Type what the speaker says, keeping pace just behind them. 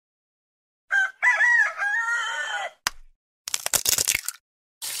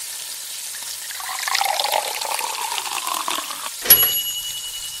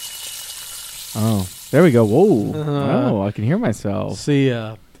Oh, there we go. Whoa. Oh, I can hear myself. See,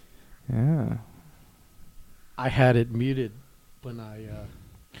 Yeah. I had it muted when I...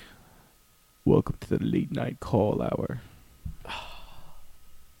 Welcome to the late night call hour.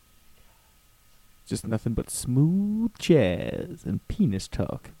 Just nothing but smooth jazz and penis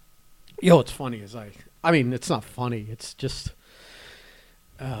talk. Yo, what's funny is I mean, it's not funny. It's just...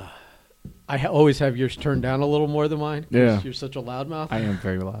 I always have yours turned down a little more than mine. 'Cause Yeah. You're such a loudmouth. I am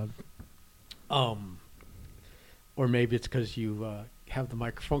very loud. Or maybe it's because you have the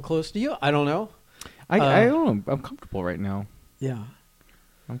microphone close to you. I don't know. I don't know. I'm comfortable right now. Yeah.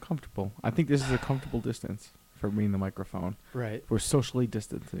 I'm comfortable. I think this is a comfortable distance for me and the microphone. Right. We're socially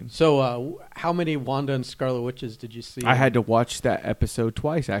distancing. So, how many Wanda and Scarlet Witches did you see? I had to watch that episode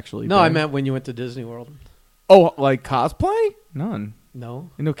twice, actually. No, Ben. I meant when you went to Disney World. Oh, like cosplay? None. No.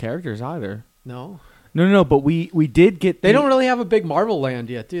 And no characters either. No. No. But we did get. They don't really have a big Marvel land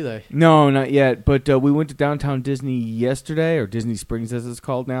yet, do they? No, not yet. But we went to Downtown Disney yesterday, or Disney Springs as it's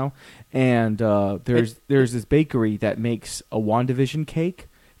called now. And there's this bakery that makes a WandaVision cake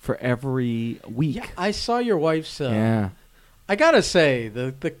for every week. Yeah, I saw your wife's. Yeah. I gotta say,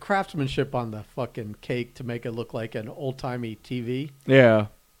 the craftsmanship on the fucking cake to make it look like an old timey TV. Yeah.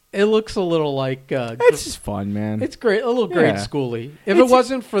 It looks a little like. It's just fun, man. It's great, a little grade schooly. If it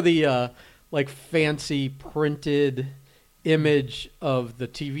wasn't for the like fancy printed image of the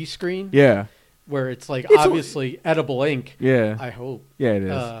TV screen, Yeah. where it's like It's obviously edible ink. Yeah. I hope. Yeah, it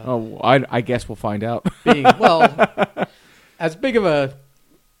is. I guess we'll find out. Being as big of a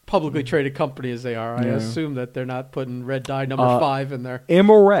publicly traded company as they are, I assume that they're not putting red dye number 5 in there.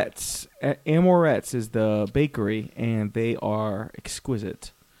 Amorette's is the bakery, and they are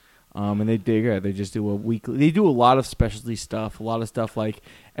exquisite. And they just do a weekly. They do a lot of specialty stuff. A lot of stuff like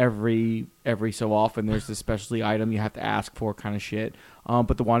every so often there's a specialty item you have to ask for, kind of shit.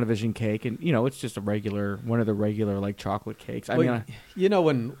 But the WandaVision cake, and it's just one of the regular like chocolate cakes. When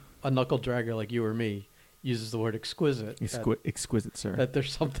a knuckle dragger like you or me uses the word exquisite, exquisite, sir. That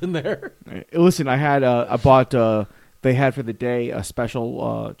there's something there. Listen, I bought. They had for the day a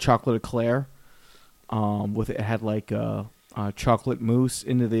special chocolate eclair. It had like chocolate mousse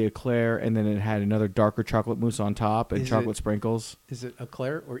into the eclair, and then it had another darker chocolate mousse on top and chocolate sprinkles. Is it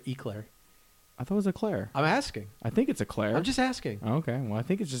eclair or eclair? I thought it was eclair. I'm asking. I think it's eclair. I'm just asking. Okay, well, I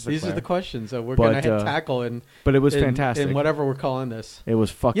think it's just These eclair. are the questions that we're going to tackle but it was fantastic. in whatever we're calling this. It was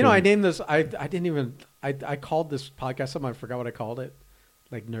fucking... I named this... I didn't even... I called this podcast something. I forgot what I called it.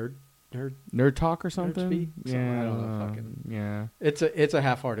 Like Nerd Talk or something? Nerd speak? Yeah. I don't know. Fucking... Yeah. It's a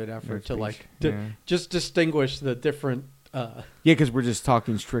half-hearted effort to just distinguish the different... because we're just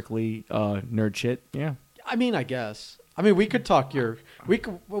talking strictly nerd shit. Yeah. I mean, I guess. I mean, we could talk we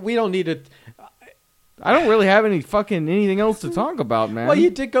don't need it. I don't really have anything else to talk about, man. Well, you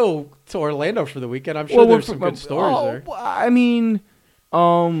did go to Orlando for the weekend. I'm sure there's some good stories there. I mean,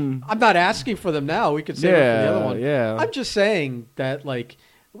 I'm not asking for them now. We could save it for the other one. Yeah. I'm just saying that, like,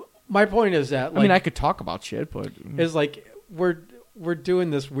 my point is that, like, I mean, I could talk about shit, but is like we're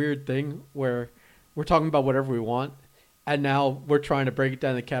doing this weird thing where we're talking about whatever we want, and now we're trying to break it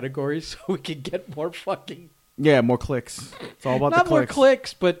down into categories so we can get more fucking more clicks. It's all about not the more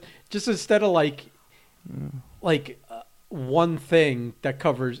clicks. clicks, but just instead of one thing that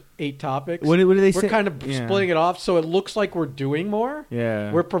covers 8 topics. What do they say? We're kind of splitting it off so it looks like we're doing more.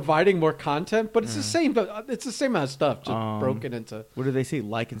 Yeah, we're providing more content, but it's the same. It's the same amount of stuff, just broken into. What do they say?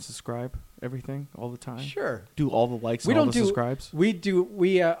 Like and subscribe everything all the time. Sure. Do all the likes. We and all don't the do subscribes. We do.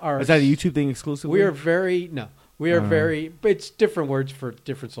 We are. Is that a YouTube thing exclusively? We are very no. We are very. But it's different words for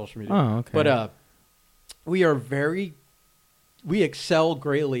different social media. Oh, okay. But we are very. We excel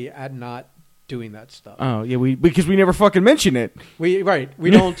greatly at not doing that stuff. Oh yeah, because we never fucking mention it. We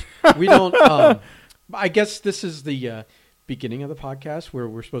don't. I guess this is the beginning of the podcast where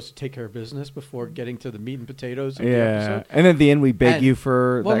we're supposed to take care of business before getting to the meat and potatoes of the episode. And at the end we beg you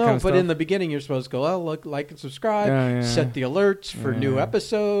for that kind of stuff. But in the beginning you're supposed to go, look, like and subscribe, set the alerts for new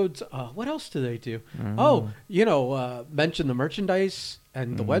episodes. What else do they do? Mention the merchandise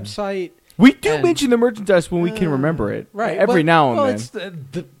and the website. We do mention the merchandise when we can remember it. Right. Every now and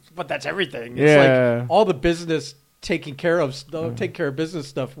then. But that's everything. Yeah. It's like all the business take care of business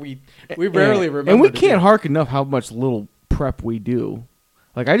stuff. We rarely remember. And we can't hark enough how much little prep we do.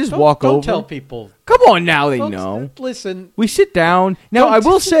 Like I just walk over. Don't tell people. Come on now, they know. Listen. We sit down. Now I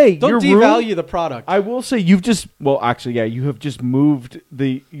will say don't devalue the product. I will say you have just moved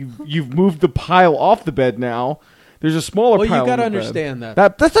you've moved the pile off the bed now. There's a smaller pile. Well, you got to on the understand bed.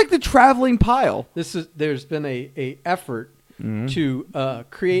 that. That's like the traveling pile. There's been a effort to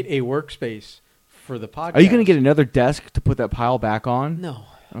create a workspace for the podcast. Are you going to get another desk to put that pile back on? No.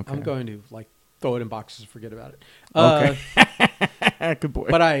 Okay. I'm going to throw it in boxes and forget about it. Okay. Good boy.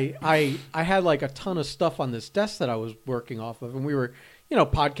 But I had like a ton of stuff on this desk that I was working off of, and we were,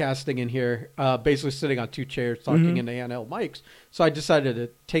 podcasting in here, basically sitting on two chairs talking into handheld mics. So I decided to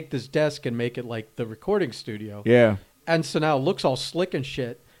take this desk and make it like the recording studio. Yeah. And so now it looks all slick and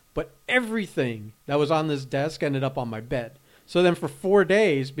shit, but everything that was on this desk ended up on my bed. So then for 4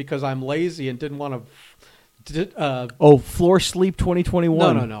 days, because I'm lazy and didn't want to... Floor sleep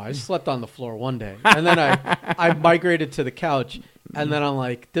 2021. No. I slept on the floor one day. And then I migrated to the couch, and then I'm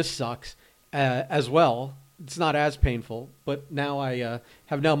like, this sucks as well. It's not as painful, but now I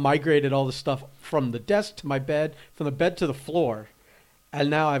have now migrated all the stuff from the desk to my bed, from the bed to the floor,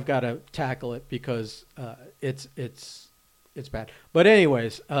 and now I've got to tackle it because it's bad. But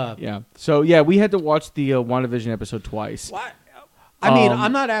anyways, yeah. So yeah, we had to watch the WandaVision episode twice. What? I mean,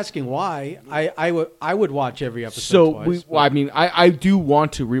 I'm not asking why. I would watch every episode twice. I do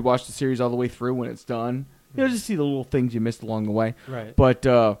want to rewatch the series all the way through when it's done. Just see the little things you missed along the way. Right. But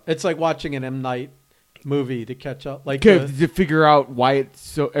it's like watching an M. Night movie to catch up, like to figure out why it's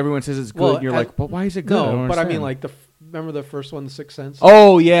so. Everyone says it's good. Well, and you're like, but why is it good? No, but I mean, like remember the first one, The Sixth Sense?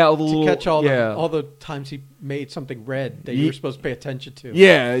 Oh yeah, to catch all the times he made something red that you were supposed to pay attention to.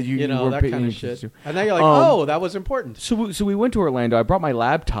 Yeah, you know that kind of shit. And now you're like, oh, that was important. So we went to Orlando. I brought my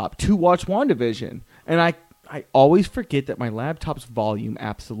laptop to watch WandaVision, and I always forget that my laptop's volume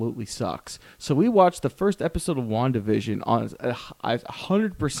absolutely sucks. So we watched the first episode of WandaVision on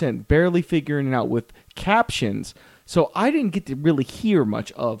 100%, barely figuring it out with captions. So I didn't get to really hear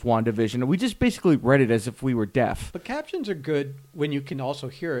much of WandaVision. We just basically read it as if we were deaf. But captions are good when you can also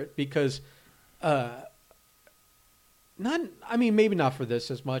hear it because, maybe not for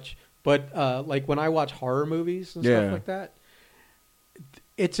this as much, but like when I watch horror movies and stuff like that,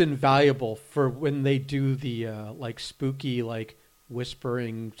 it's invaluable for when they do the like spooky, like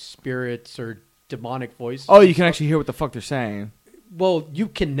whispering spirits or demonic voices. Oh, you can actually hear what the fuck they're saying. Well, you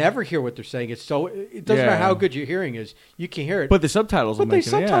can never hear what they're saying. It doesn't matter how good your hearing is. You can hear it. But the subtitles will make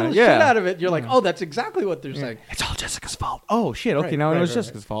it. But they subtitle shit out of it. You're like, oh, that's exactly what they're saying. It's all Jessica's fault. Oh, shit. Okay, now I know it's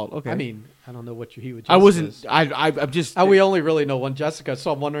Jessica's fault. Okay. I mean, I don't know what he would. I'm just. We only really know one Jessica,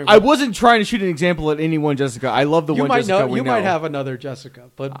 so I'm wondering. I wasn't trying to shoot an example at any one Jessica. I love the one Jessica we know. You might have another Jessica,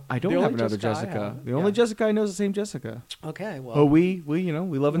 but I don't have another Jessica. The only Jessica I know is the same Jessica. Okay, well. Oh, we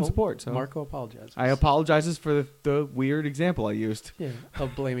love and support. So Marco apologizes. I apologizes for the weird example I used. Yeah,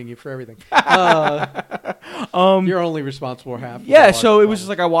 of blaming you for everything. You're only responsible for half. Yeah, so it was just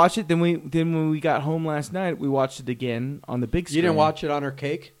like I watched it. Then when we got home last night, we watched it again on the big screen. You didn't watch it on her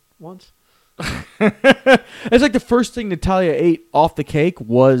cake once? It's like the first thing Natalia ate off the cake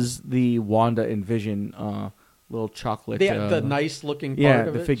was the Wanda and Vision little chocolate. The nice looking part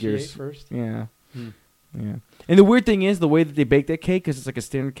of the it. figures. She ate first. Yeah. Yeah. And the weird thing is the way that they bake that cake, because it's like a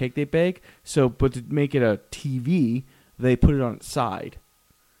standard cake they bake. But to make it a TV, they put it on its side.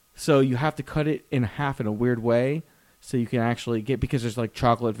 So you have to cut it in half in a weird way, so you can actually get, because there's like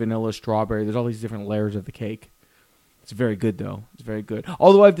chocolate, vanilla, strawberry. There's all these different layers of the cake. It's very good, though. It's very good.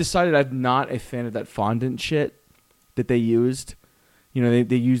 Although I've decided I'm not a fan of that fondant shit that they used. You know,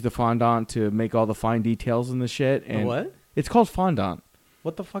 they use the fondant to make all the fine details in the shit. And what? It's called fondant.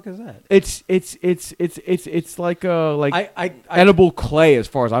 What the fuck is that? It's like edible clay as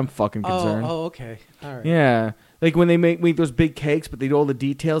far as I'm fucking concerned. Oh, okay. All right. Yeah. Like when they make those big cakes, but they do all the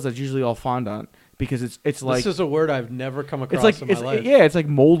details, that's usually all fondant. Because it's like... This is a word I've never come across in my life. Yeah, it's like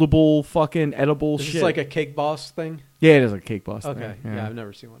moldable, fucking edible shit. Is this like a Cake Boss thing? Yeah, it is like a Cake Boss thing. Okay. Yeah, I've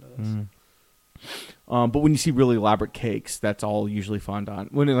never seen one of those. But when you see really elaborate cakes, that's all usually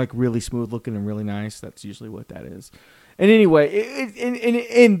fondant. When they're like really smooth looking and really nice, that's usually what that is. And anyway,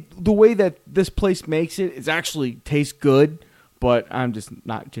 and the way that this place makes it actually tastes good, but I'm just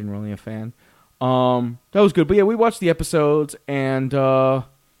not generally a fan. That was good. But yeah, we watched the episodes, and a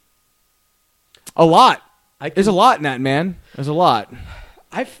lot. There's a lot in that, man. There's a lot.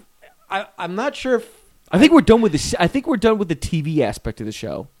 I'm not sure if... I think we're done with the TV aspect of the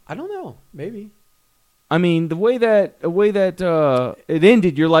show. I don't know. Maybe. I mean, the way that it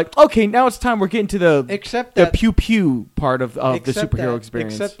ended, you're like, okay, now it's time. We're getting to the pew pew part of the superhero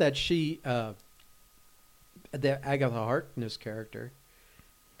experience. Except that she, the Agatha Harkness character,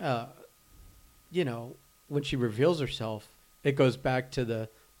 when she reveals herself, it goes back to the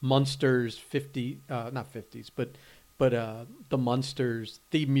Munsters not 50s, but the Munsters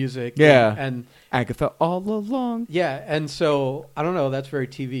theme music. Yeah, and Agatha all along. Yeah, and so I don't know. That's very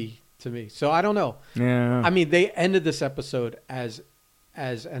TV to me. So I don't know. Yeah, I mean, they ended this episode as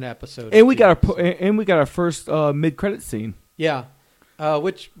an episode, and we got our first mid-credit scene. Yeah,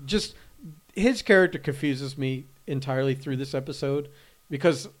 which just his character confuses me entirely through this episode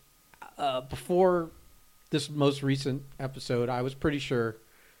because before this most recent episode, I was pretty sure.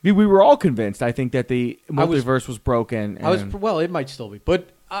 We were all convinced. I think that the multiverse was broken. Well, it might still be, but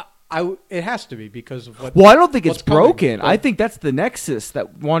it has to be because of what. Well, I don't think it's broken. Coming. I think that's the nexus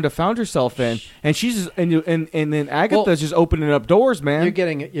that Wanda found herself in, and she's just, and then Agatha's just opening up doors, man. You're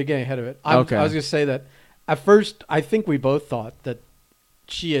getting ahead of it. Okay. I was going to say that at first, I think we both thought that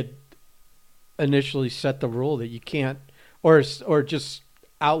she had initially set the rule that you can't, or just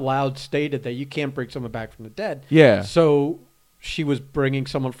out loud stated that you can't bring someone back from the dead. Yeah. So she was bringing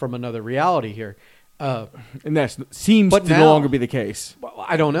someone from another reality here. And that seems to now, no longer be the case. Well,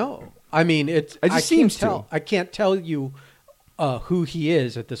 I don't know. I mean, it just seems to. I can't tell you who he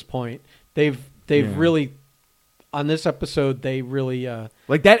is at this point. They've really, on this episode, they really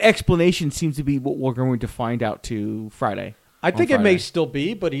like that explanation seems to be what we're going to find out to Friday. I think it may still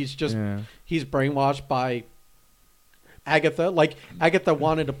be, but he's just he's brainwashed by Agatha. Like Agatha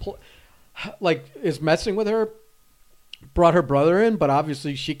wanted to is messing with her. Brought her brother in, but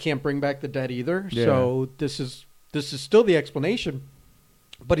obviously she can't bring back the dead either. Yeah. So this is still the explanation,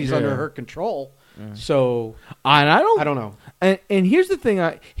 but he's under her control. Yeah. So and I don't know. And here's the thing.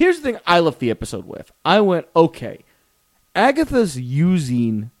 I left the episode with. I went, okay, Agatha's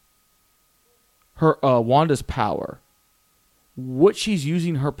using her Wanda's power. What she's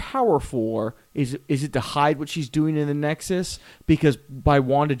using her power for is it to hide what she's doing in the Nexus? Because by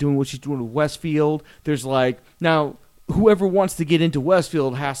Wanda doing what she's doing with Westfield, there's now. Whoever wants to get into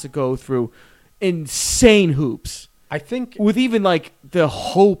Westfield has to go through insane hoops. I think with even the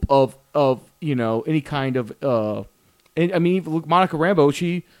hope of any kind of and I mean look, Monica Rambeau,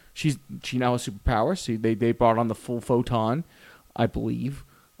 she now has superpowers. They brought on the full photon, I believe.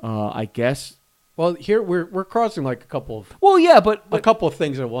 I guess. Well, here we're crossing a couple of but a couple of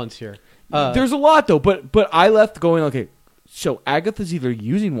things at once here. There's a lot though, but I left going, okay, so Agatha's either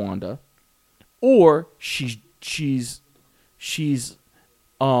using Wanda or she's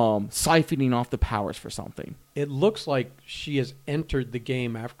siphoning off the powers for something. It looks like she has entered the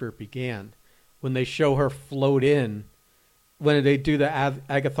game after it began. When they show her float in, when they do the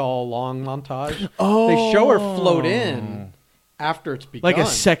Agatha All Along montage, they show her float in after it's begun. Like a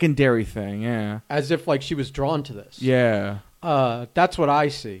secondary thing, yeah. As if she was drawn to this. Yeah. That's what I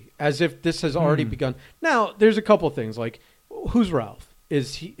see. As if this has already begun. Now, there's a couple of things. Who's Ralph?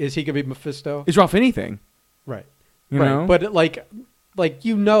 Is he going to be Mephisto? Is Ralph anything? Right. You know? But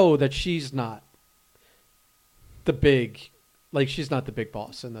that she's not the big, she's not the big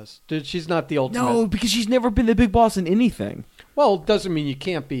boss in this. She's not the ultimate. No, because she's never been the big boss in anything. Well, it doesn't mean you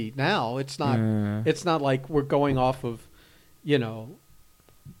can't be now. It's not. It's not like we're going off of,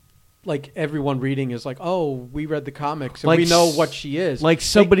 everyone reading is we read the comics and we know what she is. Like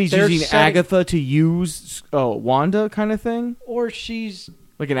somebody's using Agatha to use Wanda kind of thing, or she's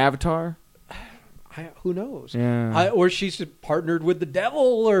like an avatar. Who knows? Yeah. Or she's partnered with the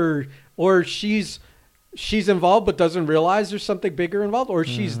devil, or she's involved but doesn't realize there's something bigger involved, or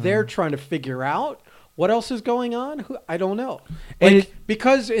she's there trying to figure out what else is going on. I don't know.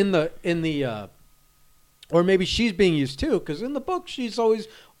 Because in the or maybe she's being used too. Because in the book she's always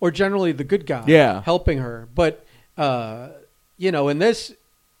generally the good guy, helping her. But in this,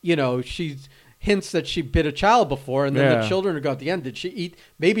 she's. Hints that she bit a child before, and then the children are got at the end. Did she eat?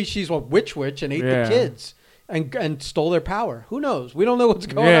 Maybe she's a witch and ate the kids and stole their power. Who knows? We don't know what's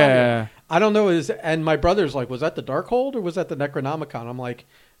going on here. I don't know. And my brother's was that the Darkhold or was that the Necronomicon? I'm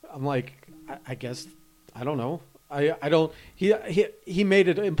like, I guess I don't know. I don't. He made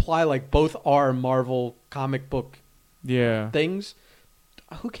it imply both are Marvel comic book things.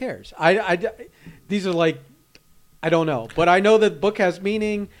 Who cares? These are I don't know, but I know that book has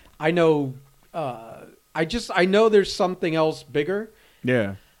meaning. I know. I know there's something else bigger.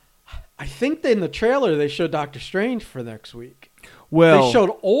 Yeah. I think in the trailer they showed Doctor Strange for next week. Well, they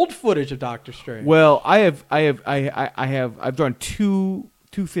showed old footage of Doctor Strange. Well, I've drawn two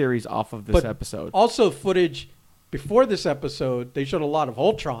theories off of this episode. Also footage before this episode, they showed a lot of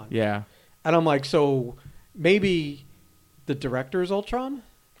Ultron. Yeah. And I'm so maybe the director is Ultron?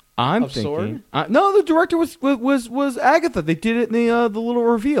 I'm thinking. No, the director was Agatha. They did it in the little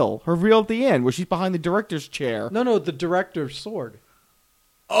reveal. Her reveal at the end, where she's behind the director's chair. No, the director's sword.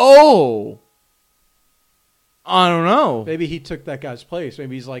 Oh, I don't know. Maybe he took that guy's place.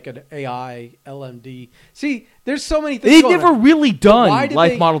 Maybe he's an AI LMD. See, there's so many things. They've never really done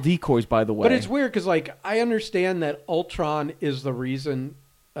life model decoys, by the way. But it's weird because I understand that Ultron is the reason.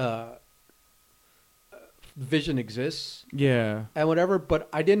 Vision exists, and whatever, but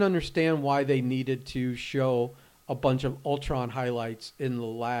I didn't understand why they needed to show a bunch of Ultron highlights in the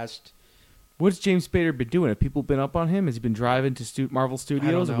last What's James Spader been doing? Have people been up on him? Has he been driving to Marvel I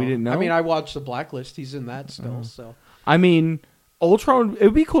Studios don't and we didn't know? I mean, I watched The Blacklist. He's in that still. So I mean, Ultron. It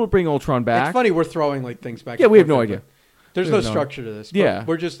would be cool to bring Ultron back. it's funny we're throwing like things back. Yeah, and we have forth no there, idea. but There's We no have no- structure to this. But Yeah.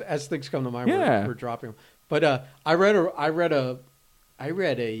 we're just as things come to mind. Yeah. We're dropping them. But I read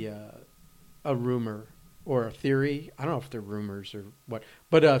a rumor or a theory. I don't know if they're rumors or what,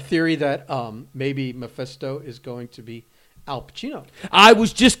 but a theory that maybe Mephisto is going to be Al Pacino. I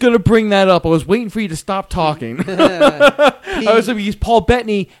was just gonna bring that up. I was waiting for you to stop talking. Because Paul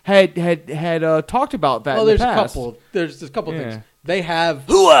Bettany had talked about that. Well, in there's the a past. couple. There's a couple Yeah. things. They have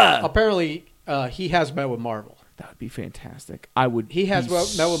Hooah! apparently he has met with Marvel. That would be fantastic. I would. He has be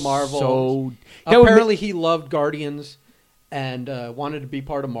met with Marvel. So that would Apparently, he loved Guardians and wanted to be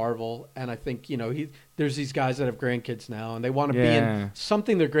part of Marvel. And I think there's these guys that have grandkids now, and they want to be Yeah. in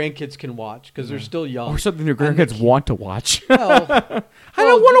something their grandkids can watch because they're still young. or something their And grandkids want to watch. Well, I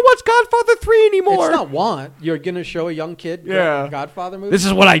don't want to watch Godfather 3 anymore. It's not want. You're gonna show a young kid Yeah. Godfather movie. This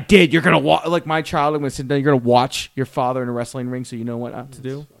is what I did. You're gonna watch like my child. I'm gonna sit down. You're gonna watch your father in a wrestling ring, so you know what not to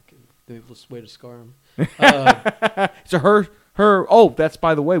do. Fucking the way to scar him. So her. Oh, that's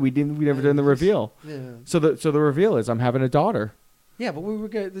by the way. We never done the reveal. Yeah. So the reveal is I'm having a daughter. Yeah, but we were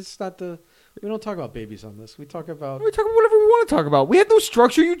good. This is not the. We don't talk about babies on this. We talk about. We talk about whatever we want to talk about. We had no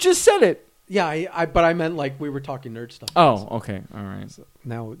structure. You just said it. Yeah, but I meant like we were talking nerd stuff. Oh, okay, all right. So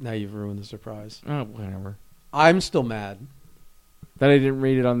now you've ruined the surprise. Oh, whatever. I'm still mad. That I didn't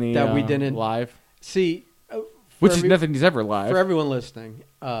read it on the That we didn't- live, See, which is nothing's ever live. For everyone listening,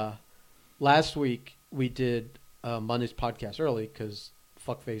 last week we did Monday's podcast early because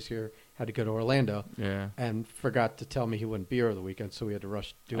Fuckface here had to go to Orlando Yeah, and forgot to tell me he wouldn't be here over the weekend, so we had to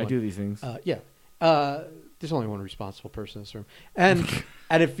rush to do I one. do these things. Yeah. There's only one responsible person in this room, and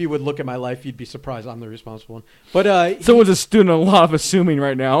if you would look at my life, you'd be surprised I'm the responsible one. But Someone's just doing a lot of assuming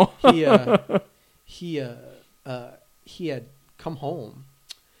right now. he had come home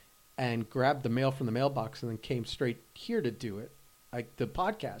and grabbed the mail from the mailbox and then came straight here to do it, like the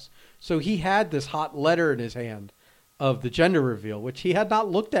podcast. So he had this hot letter in his hand of the gender reveal, which he had not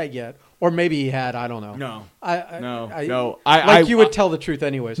looked at yet, or maybe he had. I don't know. No, No. no. You would tell the truth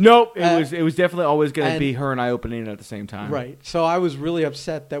anyways. Nope. It was definitely always going to and- be her and I opening it at the same time. Right. So I was really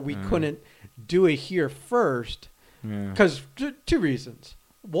upset that we couldn't do it here first Yeah. because two reasons.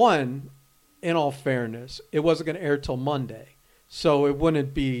 One, in all fairness, it wasn't going to air till Monday. So it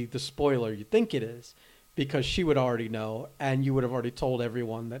wouldn't be the spoiler you think it is because she would already know and you would have already told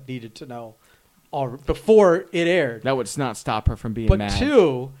everyone that needed to know before it aired. That would not stop her from being But mad.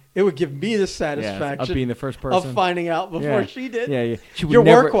 two, it would give me the Yeah, satisfaction of being the first person. of finding out before Yeah. she did. Yeah, yeah. She would Your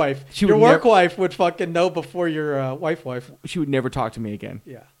never, work wife. she Your would work never- wife would fucking know before your wife. She would never talk to me again.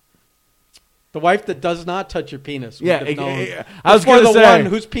 Yeah. The wife that does not touch your penis. would Yeah, have known I was before going to the say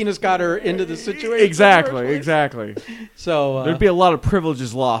one whose penis got her into the situation. exactly. So There'd be a lot of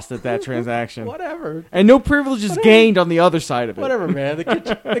privileges lost at that transaction, whatever, and no privileges gained on the other side of it. whatever, man.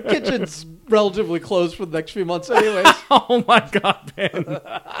 The kitchen's relatively closed for the next few months, anyways. Oh my god, man.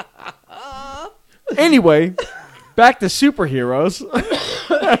 Anyway, back to superheroes.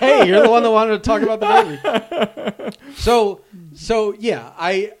 Hey, you're the one that wanted to talk about the baby. So yeah,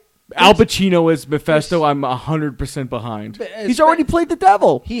 Al Pacino as Mephisto. I'm 100% behind. It's- He's already played the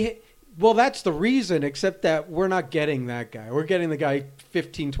devil. Well, that's the reason, except that we're not getting that guy. We're getting the guy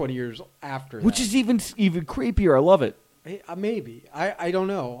 15, 20 years after Which that. is even creepier. I love it. Maybe. I don't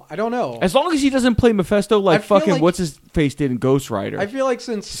know. I don't know. As long as he doesn't play Mephisto like I feel fucking like- what's his face did in Ghost Rider. I feel like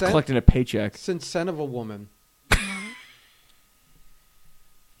since collecting a paycheck. Son of a Woman,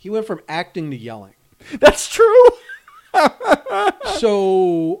 he went from acting to yelling. That's true.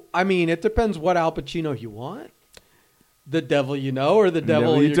 So, I mean, it depends what Al Pacino you want. The devil you know or the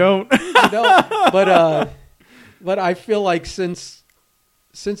devil No, you you don't. But I feel like since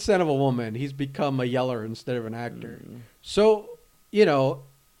Son of a Woman, he's become a yeller instead of an actor. So,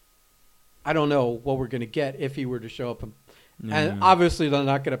 I don't know what we're going to get if he were to show up. And obviously they're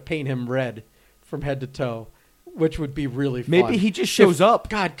not going to paint him red from head to toe, which would be really fun. Maybe he just shows up.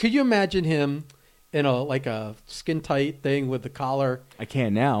 God, could you imagine him in a skin tight thing with the collar I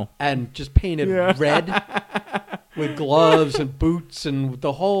can now. and just painted red with gloves and boots and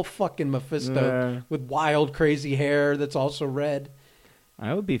the whole fucking Mephisto with wild crazy hair that's also red?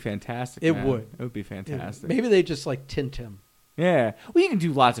 That would be fantastic. It man. would. It would be fantastic. Maybe they just tint him. Yeah. Well, you can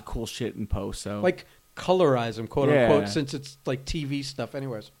do lots of cool shit in post. So Like colorize him, quote Yeah. unquote, since it's like TV stuff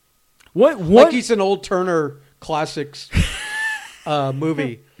anyways. what? Like he's an old Turner Classics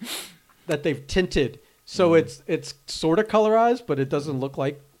movie that they've tinted. So it's sort of colorized, but it doesn't look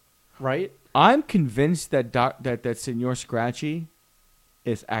like right. I'm convinced that that Senor Scratchy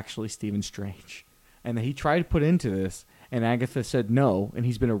is actually Stephen Strange, and that he tried to put into this, and Agatha said no, and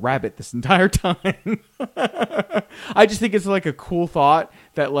he's been a rabbit this entire time. I just think it's like a cool thought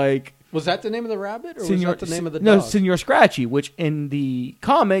that like. Was that the name of the rabbit, or was that the name of the dog? No, Senor Scratchy, which in the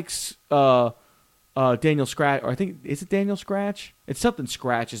comics, Daniel Scratch, or I think, is it Daniel Scratch? It's something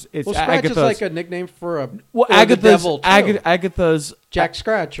Scratch. It's Scratch Agatha's, is like a nickname for a Agatha's, the devil too. Agatha's Jack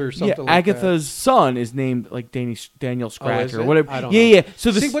Scratch or something like Agatha's son is named like Daniel Scratch is or it? whatever. I don't yeah, know. yeah.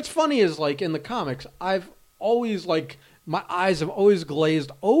 So See, what's funny is like in the comics, I've always like my eyes have always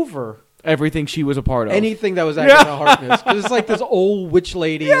glazed over everything she was a part of. anything that was Agatha Harkness, because it's like this old witch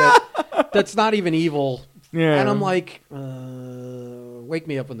lady that's not even evil. Yeah. And I'm like, wake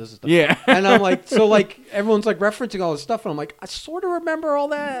me up when this is done. Yeah. And I'm like, so like everyone's like referencing all this stuff, and I'm like, I sort of remember all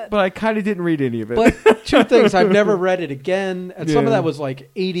that. But I kind of didn't read any of it. But two things, I've never read it again, and some of Yeah. that was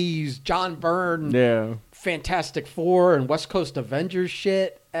like 80s John Byrne, yeah. Fantastic Four, and West Coast Avengers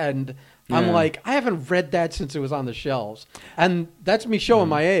shit, and I'm Yeah. like, I haven't read that since it was on the shelves, and that's me showing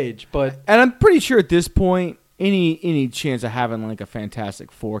my age. But And I'm pretty sure at this point, any chance of having like a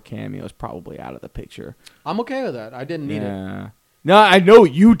Fantastic Four cameo is probably out of the picture. I'm okay with that. I didn't need it. Yeah. No, I know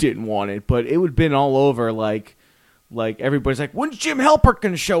you didn't want it, but it would have been all over like everybody's like, when's Jim Halpert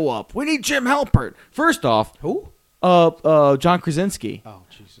going to show up? We need Jim Halpert. First off, Who? John Krasinski. Oh,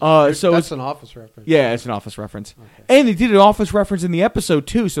 Jesus. So that's it's, an Office reference. yeah, it's an Office reference. Okay. And they did an Office reference in the episode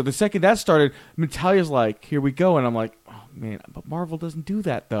too. So the second that started, Natalia's like, here we go. And I'm like, oh man, but Marvel doesn't do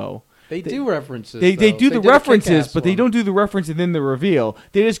that though. They do references. They though. do the did a references, Kick-Ass but they one. don't do the reference and then the reveal.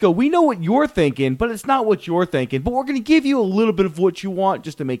 They just go, we know what you're thinking, but it's not what you're thinking. But we're going to give you a little bit of what you want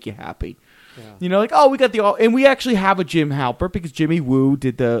just to make you happy. Yeah. You know, like, oh, we got and we actually have a Jim Halpert because Jimmy Woo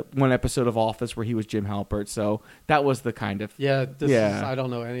did the one episode of Office where he was Jim Halpert. So that was the kind of. Yeah, Yeah. Is, I don't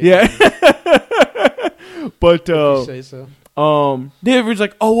know any. Yeah. But, You say so. everyone's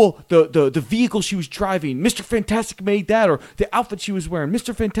like, oh, well, the vehicle she was driving, Mr. Fantastic made that, or the outfit she was wearing,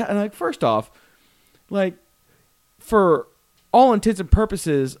 Mr. Fantastic. And like, first off, like, for all intents and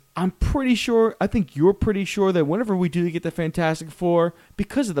purposes, I'm pretty sure, I think you're pretty sure that whenever we do get the Fantastic Four,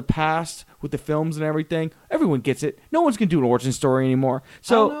 because of the past with the films and everything, everyone gets it. No one's going to do an origin story anymore.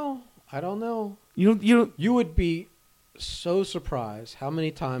 So I don't know. you don't. You would be so surprised how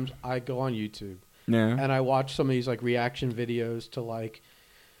many times I go on YouTube Yeah. and I watch some of these like reaction videos to like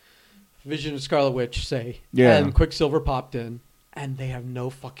Vision of Scarlet Witch, say, Yeah. and Quicksilver popped in, and they have no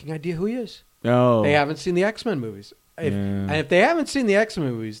fucking idea who he is. Oh. They haven't seen the X-Men movies. And if they haven't seen the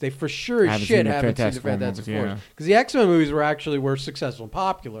X-Men movies, they for sure as shit haven't seen the Fantastic Four. Because the X-Men movies were successful and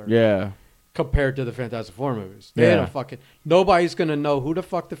popular Yeah. compared to the Fantastic Four movies. They Yeah. don't fucking nobody's gonna know who the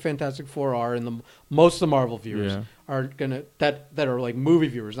fuck the Fantastic Four are, and most of the Marvel viewers Yeah. are gonna that are like movie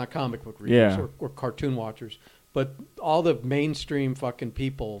viewers, not comic book readers Yeah. or cartoon watchers. But all the mainstream fucking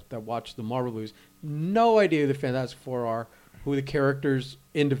people that watch the Marvel movies, no idea who the Fantastic Four are, who the characters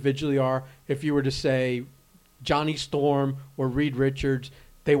individually are. If you were to say Johnny Storm or Reed Richards,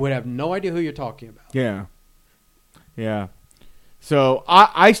 they would have no idea who you're talking about. Yeah. Yeah. So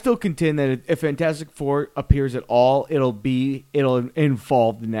I still contend that if Fantastic Four appears at all, it'll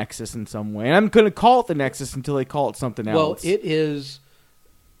involve the Nexus in some way. And I'm going to call it the Nexus until they call it something Well, else. it is.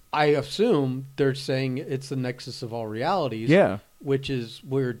 I assume they're saying it's the nexus of all realities. Yeah. Which is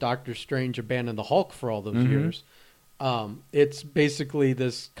where Doctor Strange abandoned the Hulk for all those Mhm. years. It's basically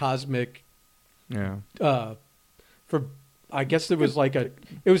this cosmic. Yeah. For I guess it was it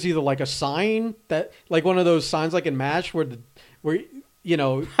was either like a sign that like one of those signs like in MASH where you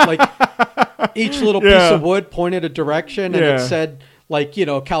know like each little piece Yeah. of wood pointed a direction and Yeah. it said like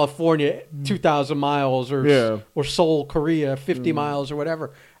California 2,000 miles or Yeah. or Seoul, Korea 50 miles or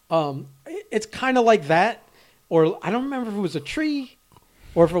whatever. It's kind of like that, or I don't remember if it was a tree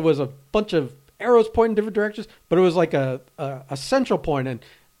or if it was a bunch of arrows pointing different directions, but it was like a central point, and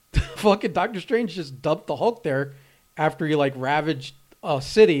fucking Doctor Strange just dumped the Hulk there after he like ravaged a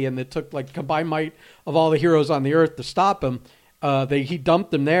city, and it took like combined might of all the heroes on the earth to stop him. He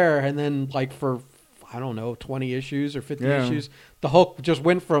dumped them there, and then like for I don't know 20 issues or 50 Yeah. issues, the Hulk just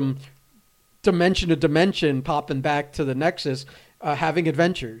went from dimension to dimension, popping back to the Nexus, having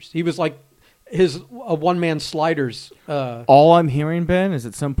adventures. He was like his one-man sliders. All I'm hearing, Ben, is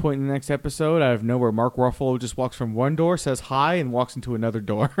at some point in the next episode, out of nowhere, Mark Ruffalo just walks from one door, says hi, and walks into another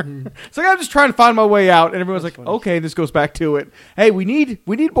door. It's like I'm just trying to find my way out, and everyone's That's like, funny. "Okay, this goes back to it. Hey, we need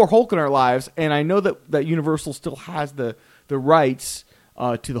more Hulk in our lives." And I know that Universal still has the rights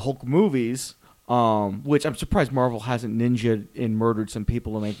to the Hulk movies, which I'm surprised Marvel hasn't ninja'd and murdered some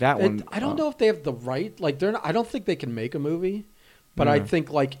people to make that one. I don't know if they have the right. Like I don't think they can make a movie. But I Yeah. think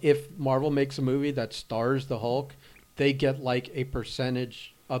like if Marvel makes a movie that stars the Hulk, they get like a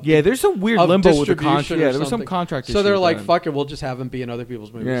percentage of Yeah, there's some weird of limbo with the distribution contract. or Yeah, there was some something. contract So they're issue like, then. fuck it, we'll just have him be in other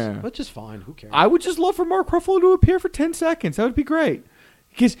people's movies. Yeah. Which is fine. Who cares? I would just love for Mark Ruffalo to appear for 10 seconds. That would be great.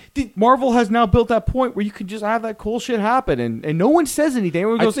 Because Marvel has now built that point where you can just have that cool shit happen and no one says anything.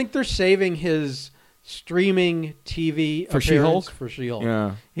 Everyone I goes, think they're saving his streaming TV For appearance She-Hulk? For She-Hulk.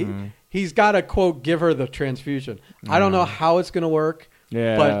 yeah. He's got to, quote, give her the transfusion. I don't know how it's going to work.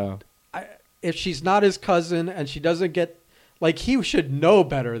 Yeah. But if she's not his cousin and she doesn't get... Like, he should know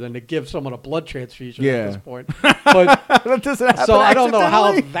better than to give someone a blood transfusion at this point. But that doesn't happen. so I don't know how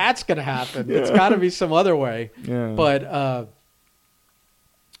accidentally. that's going to happen. It's got to be some other way. Yeah. But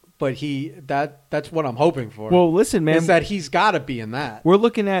that's what I'm hoping for. Well, listen, man. is that he's got to be in that. We're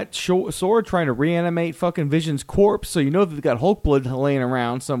looking at Sword trying to reanimate fucking Vision's corpse, so you know they've got Hulk blood laying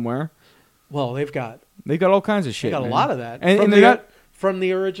around somewhere. Well, they've got all kinds of they shit. got man. a lot of that. And they're not. From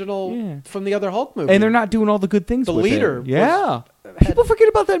the original, Yeah. from the other Hulk movie. And they're not doing all the good things The with leader it. was- Yeah. had- People forget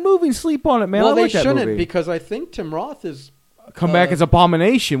about that movie and sleep on it, man. well, I they like that shouldn't movie. because I think Tim Roth is Come back as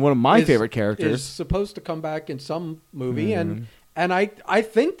Abomination, one of my is- favorite is characters. supposed to come back in some movie, Mhm. and I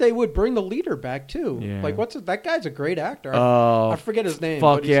think they would bring the leader back too. Yeah. Like that guy's a great actor. Oh, I forget his name.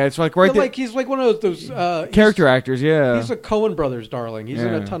 fuck but he's- yeah. It's like right there. like he's like one of those Character actors, yeah. He's a Coen Brothers darling. He's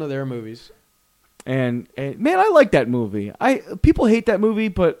in Yeah. a ton of their movies. And man, I like that movie. People hate that movie,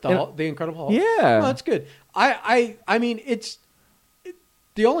 but The Incredible Hulk. yeah. Well, that's good. I mean,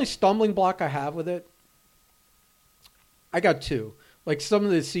 the only stumbling block I have with it. I got two. Like some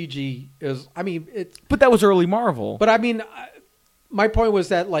of the CG is. I mean, But that was early Marvel. But I mean, my point was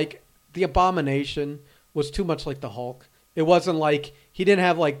that like the Abomination was too much like the Hulk. It wasn't like he didn't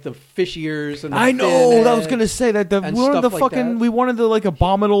have like the fish ears and the I know. fin That was head. gonna say that and one of stuff the like fucking that. we wanted the like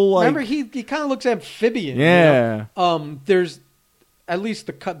abominable like. Remember, he kind of looks amphibian. Yeah. You know? There's at least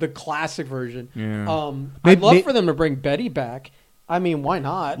the classic version. Yeah. I'd love for them to bring Betty back. I mean, why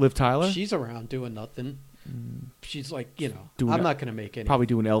not? Liv Tyler? She's around doing nothing. She's like, Doing I'm it- not going to make any Probably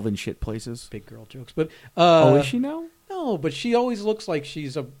doing elven shit places. big girl jokes, but Is she now? No, but she always looks like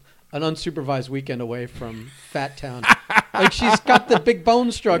she's an unsupervised weekend away from Fat Town. Like she's got the big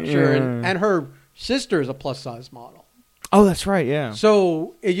bone structure, Yeah. and her sister is a plus size model. Oh, that's right. Yeah.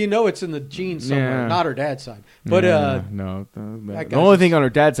 So it's in the genes somewhere, Yeah. not her dad's side. But no. that The guy's only just- thing on her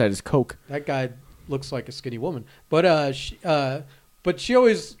dad's side is Coke. that guy looks like a skinny woman. But she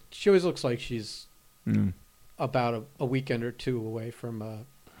always looks like she's Mm. about a weekend or two away from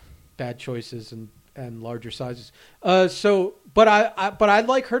bad choices and larger sizes. But I'd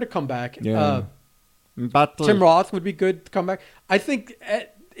like her to come back. Yeah. Tim Roth would be good to come back. I think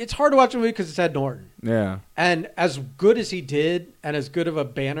it's hard to watch a movie because it's Ed Norton. Yeah. And as good as he did, and as good of a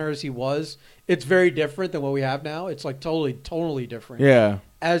banner as he was, it's very different than what we have now. It's like totally different. Yeah.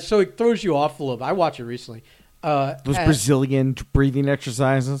 So it throws you off a little bit. I watched it recently. Those Brazilian breathing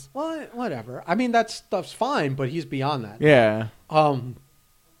exercises. Well, whatever. I mean, that stuff's fine, but he's beyond that. Yeah.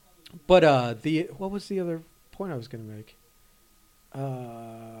 But what was the other point I was going to make?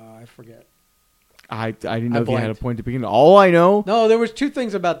 I forget. I didn't know I if you had a blanked. point to begin with. All I know No, there was two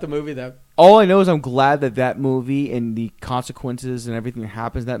things about the movie that. is I'm glad that movie and the consequences and everything that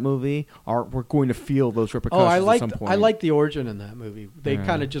happens in that movie we're going to feel those repercussions at some point. I liked the origin in that movie. They Yeah.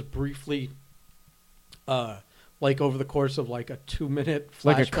 kind of just briefly, like over the course of like a 2-minute flashback,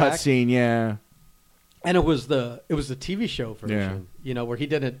 like a cutscene, yeah. and it was the TV show version, where he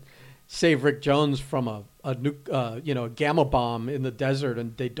didn't save Rick Jones from a gamma bomb in the desert,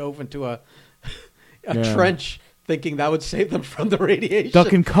 and they dove into a Yeah. trench thinking that would save them from the radiation.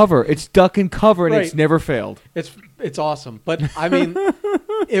 Duck and cover. It's duck and cover, and Right. it's never failed. It's awesome, but I mean,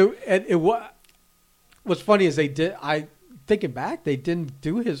 what's funny is thinking back, they didn't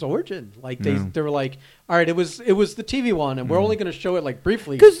do his origin. Like they were like, all right, it was the TV one, and we're only going to show it like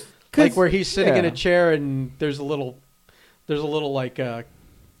briefly, like where he's sitting in a chair and there's a little like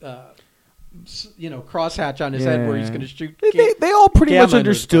crosshatch on his head where he's going to shoot. They all pretty much Gamma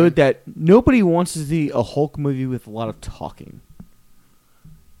understood that nobody wants to see a Hulk movie with a lot of talking.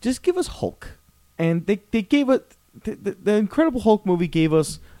 Just give us Hulk, and they gave it. The Incredible Hulk movie gave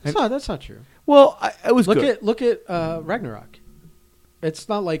us. That's not true. Well, it was good. Look at Ragnarok. It's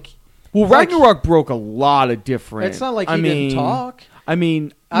not like Ragnarok broke a lot of different. It's not like he didn't talk. I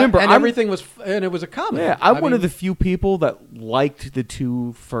mean, remember, and everything was, and it was a comedy. Yeah, I'm one of the few people that liked the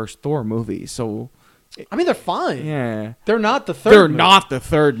two first Thor movies. So, I mean, they're fine. yeah, They're not the third. they're movie. not the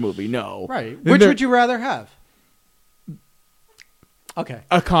third movie. No, Right. Then Which they're would you rather have? Okay.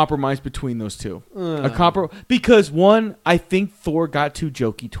 a compromise between those two? Because one, I think Thor got too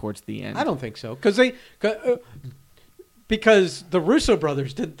jokey towards the end. I don't think so because the Russo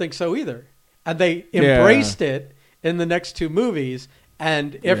brothers didn't think so either, and they embraced it in the next two movies.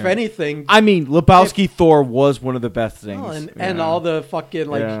 And if Yeah. anything, I mean, Lebowski Thor was one of the best things. oh, and all the fucking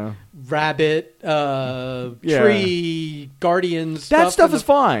rabbit, Yeah. tree guardians. that stuff and is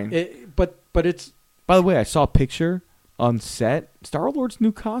fine. But it's By the way, I saw a picture on set. Star-Lord's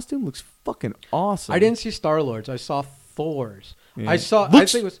new costume looks fucking awesome. I didn't see Star-Lord's. I saw Thor's. Yeah. I saw. I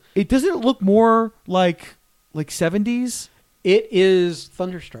Looks- think it was. It doesn't look more like 70s. It is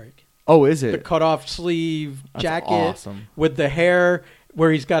Thunderstrike. Oh, is The it? cut off sleeve That's jacket awesome. with the hair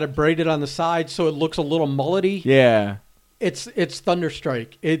where he's got it braided on the side so it looks a little mullety. Yeah. It's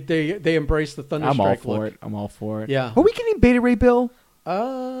Thunderstrike. They embrace the Thunderstrike I'm all for look. it. I'm all for it. Yeah. Are we getting Beta Ray Bill?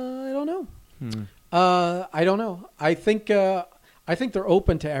 I don't know. Hmm. I don't know. I think they're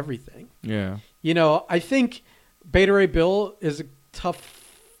open to everything. Yeah. You know, I think Beta Ray Bill is a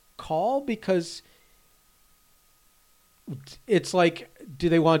tough call because it's like, do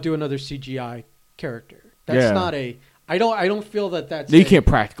they want to do another CGI character? That's Yeah. not a. I don't feel that that's. You a- can't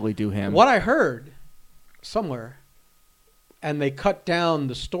practically do him. What I heard somewhere, and they cut down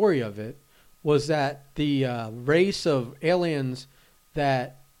the story of it, was that the race of aliens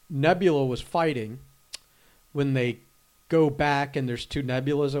that Nebula was fighting, when they go back and there's two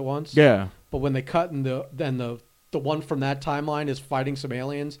Nebulas at once. Yeah. But when they cut and the one from that timeline is fighting some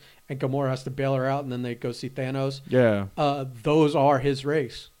aliens, and Gamora has to bail her out, and then they go see Thanos. Yeah. Those are his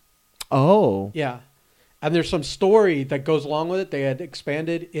race. Oh. Yeah, and there's some story that goes along with it. They had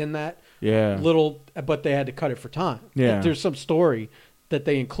expanded in that Yeah. little, but they had to cut it for time. Yeah. There's some story that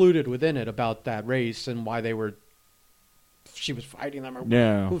they included within it about that race and why she was fighting them, or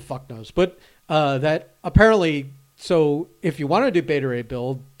Yeah. who the fuck knows. But that apparently, so if you want to do Beta Ray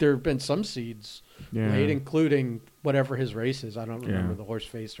Bill, there have been some seeds Yeah. made, including whatever his race is. I don't remember Yeah. the horse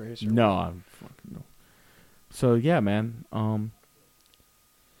face race. Or No, I'm fucking no. So yeah, man.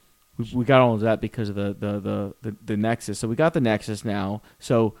 We got all of that because of the Nexus. So we got the Nexus now.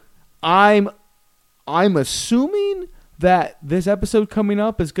 So I'm assuming that this episode coming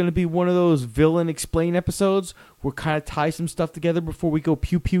up is going to be one of those villain explain episodes where kind of tie some stuff together before we go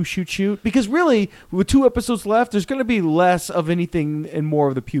pew pew shoot shoot. Because really, with 2 episodes left, there's going to be less of anything and more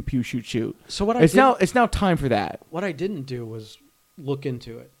of the pew pew shoot shoot. So It's now time for that. what I didn't do was look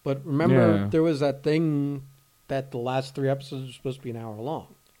into it. But remember, Yeah. there was that thing that the last 3 episodes were supposed to be an hour long.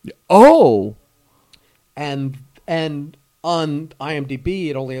 Oh, And on IMDb,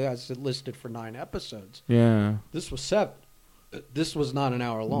 it only has it listed for 9 episodes. yeah. This was 7. This was not an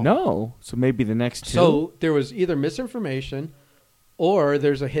hour long. No. So maybe the next 2. So there was either misinformation, or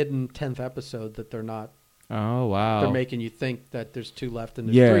there's a hidden 10th episode that they're not. Oh wow. They're making you think that there's 2 left and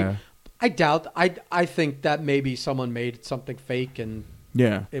there's Yeah. 3. I doubt. I think that maybe someone made something fake and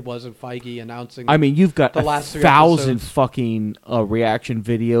Yeah. it wasn't Feige announcing. I mean, you've got The last 3 1,000 episodes. fucking reaction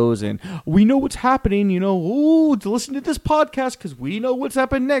videos, and we know what's happening. You know, ooh, to listen to this podcast because we know what's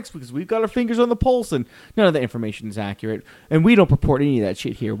happening next because we've got our fingers on the pulse, and none of the information is accurate. And we don't purport any of that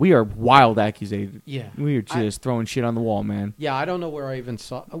shit here. We are wild accusated. Yeah. We are just throwing shit on the wall, man. Yeah, I don't know where I even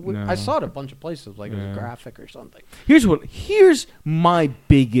saw. No. I saw it a bunch of places, like it was Yeah. graphic or something. Here's my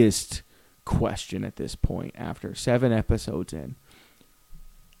biggest question at this point after 7 episodes in.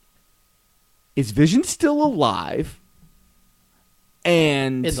 Is Vision still alive?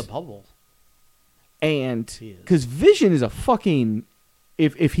 And In the bubble. and He is. because Vision is a fucking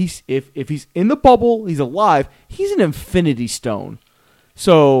if he's in the bubble, he's alive. He's an Infinity Stone.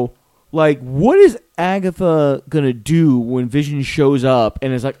 So like, what is Agatha gonna do when Vision shows up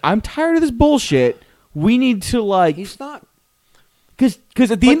and is like, I'm tired of this bullshit. We need to like He's not.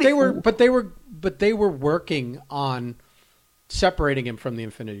 because at the end But they were working on separating him from the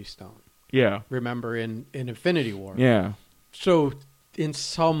Infinity Stone. yeah Remember in Infinity War. yeah So in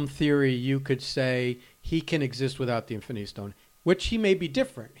some theory, you could say he can exist without the Infinity Stone, which he may be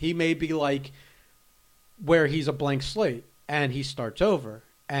different. He may be like where he's a blank slate and he starts over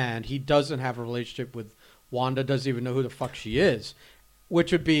and he doesn't have a relationship with Wanda, doesn't even know who the fuck she is,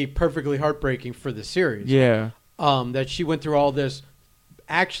 which would be perfectly heartbreaking for the series. yeah That she went through all this,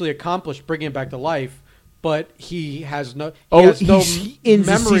 actually accomplished bringing him back to life, but he has no. he ends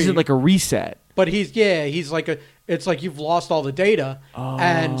the memory. season like a reset. But he's like it's like you've lost all the data,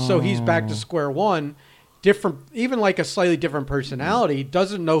 and so he's back to square one. Different, even like a slightly different personality.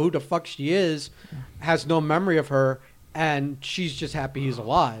 Doesn't know who the fuck she is, has no memory of her, and she's just happy he's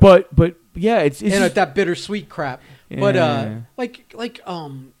alive. But yeah, it's and just, that bittersweet crap. Yeah. But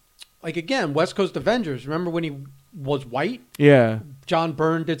like again, West Coast Avengers. Remember when he was white? yeah John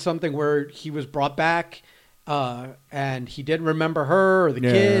Byrne did something where he was brought back, and he didn't remember her or the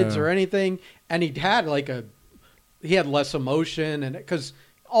Yeah. kids or anything, and he had less emotion, and because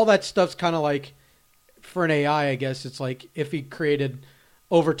all that stuff's kind of like for an AI, I guess it's like if he created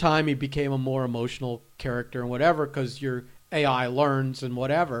over time, he became a more emotional character and whatever, because your AI learns and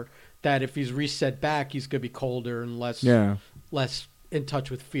whatever. That if he's reset back, he's gonna be colder and less in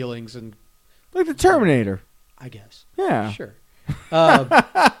touch with feelings and like the Terminator. I guess. Yeah. Sure.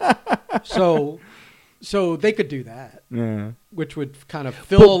 So they could do that. Yeah. Which would kind of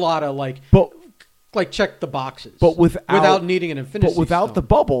fill a lot of like check the boxes. But without needing an infinity. But without stone. the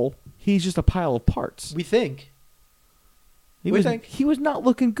bubble, he's just a pile of parts. We think. He was not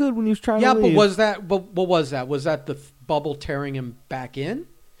looking good when he was trying to leave. Yeah, but what was that? Was that the bubble tearing him back in?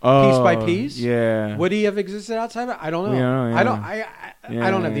 Piece by piece? Yeah. Would he have existed outside of it? I don't know. Yeah. I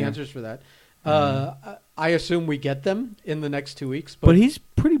don't have the answers for that. I assume we get them in the next 2 weeks. But he's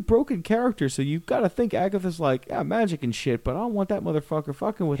pretty broken character, so you've got to think Agatha's like, yeah, magic and shit, but I don't want that motherfucker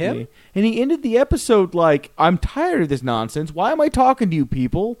fucking with me. And he ended the episode like, I'm tired of this nonsense. Why am I talking to you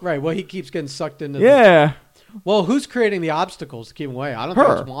people? Right. Well, he keeps getting sucked into Well, who's creating the obstacles to keep him away? I don't think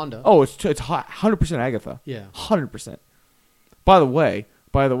it's Wanda. Oh, it's 100% Agatha. Yeah. 100%. By the way,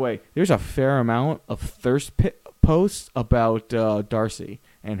 there's a fair amount of thirst pit posts about Darcy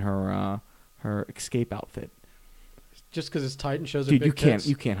and her escape outfit. Just because it's tight and shows her Dude, big tits?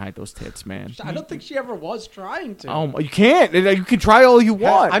 you can't hide those tits, man. I don't think she ever was trying to. You can't. You can try all you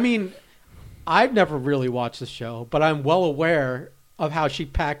want. I mean, I've never really watched the show, but I'm well aware of how she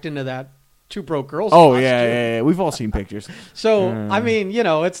packed into that Two Broke Girls. Oh yeah. We've all seen pictures. So I mean,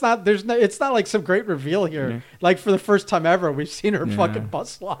 it's not like some great reveal here. Yeah. Like for the first time ever, we've seen her fucking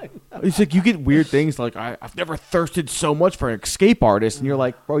bust line. It's like you get weird things like I've never thirsted so much for an escape artist, and you're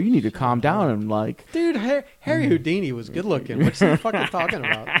like, bro, you need to calm down and like. Dude, Harry Houdini was good looking. What's he fucking talking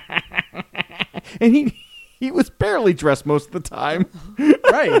about? And he was barely dressed most of the time.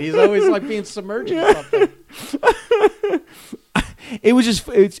 Right, he's always like being submerged in something. It was just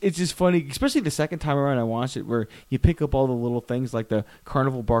it's just funny, especially the second time around I watched it, where you pick up all the little things like the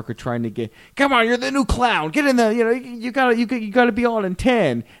carnival barker trying to come on, you're the new clown, get in there, you gotta be on in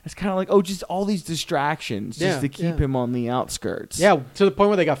 10. It's kind of like just all these distractions just to keep him on the outskirts. Yeah, to the point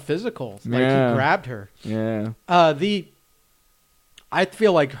where they got physical. Like he grabbed her. Yeah. I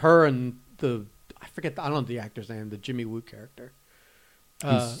feel like her and I don't know the actor's name, the Jimmy Woo character.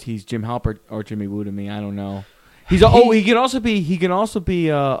 He's Jim Halpert or Jimmy Woo to me. I don't know. He can also be Kim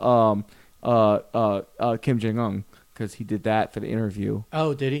Jong-un, because he did that for the interview.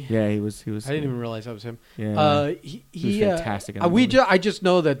 Oh, did he? Yeah, he was. I didn't even realize that was him. Yeah, he was fantastic. I just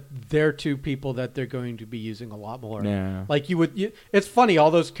know that they're two people that they're going to be using a lot more. Yeah, like it's funny,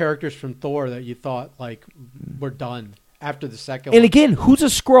 all those characters from Thor that you thought like were done after the second. And again, who's a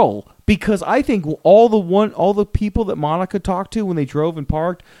Skrull? Because I think all the people that Monica talked to when they drove and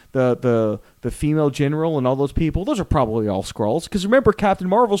parked, the female general and all those people, those are probably all Skrulls. Because remember, Captain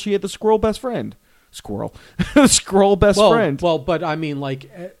Marvel, she had the Skrull best friend. Skrull best friend. Well, but I mean, like,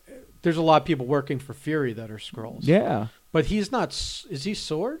 there's a lot of people working for Fury that are Skrulls. Yeah. But he's not. Is he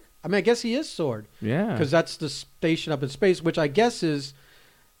Sword? I mean, I guess he is Sword. Yeah. Because that's the station up in space, which I guess is.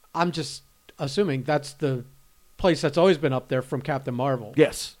 I'm just assuming that's the place that's always been up there from Captain Marvel.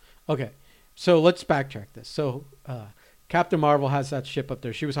 Yes. Okay, so let's backtrack this. So Captain Marvel has that ship up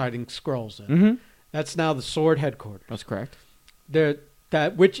there. She was hiding Skrulls in. Mm-hmm. That's now the Sword headquarters. That's correct.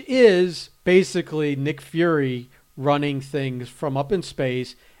 Which is basically Nick Fury running things from up in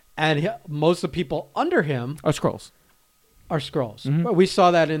space, and most of the people under him are Skrulls. Mm-hmm. We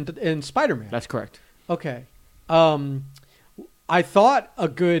saw that in Spider-Man. That's correct. Okay. I thought a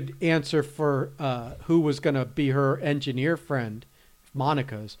good answer for who was going to be her engineer friend,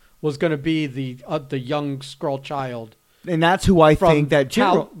 Monica's, was going to be the young Skrull child. And that's who I think that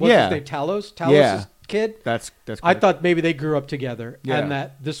General... What's his name? Talos? Talos' kid? That's correct. I thought maybe they grew up together and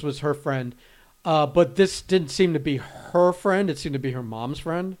that this was her friend. But this didn't seem to be her friend. It seemed to be her mom's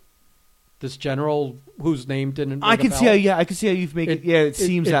friend. This general whose name didn't... I can see how you've made it... Yeah, it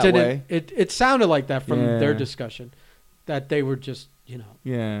seems that way. It sounded like that from their discussion. That they were just,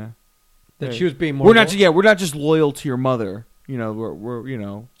 Yeah. That she was being more... We're not just loyal to your mother.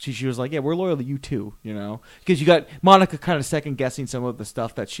 We're she was like, yeah, we're loyal to you too, because you got Monica kind of second guessing some of the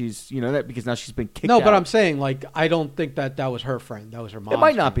stuff that she's, that because now she's been kicked out. No, but I'm saying, like, I don't think that was her friend. That was her mom's It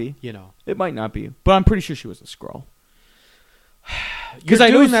might not friend, be. It might not be, but I'm pretty sure she was a Skrull. Because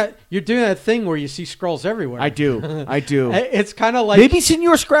you're doing that thing where you see Skrulls everywhere. I do. It's kind of like maybe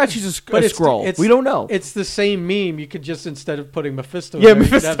Senor Scratch is a Skrull. We don't know. It's the same meme. You could just, instead of putting Mephisto,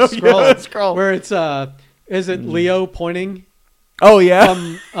 Mephisto, have Skrull, where it's is it Leo pointing? Oh yeah,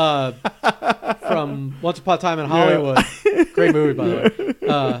 from Once Upon a Time in Hollywood. Great movie, by the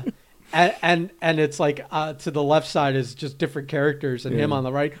way. and it's like to the left side is just different characters, and him on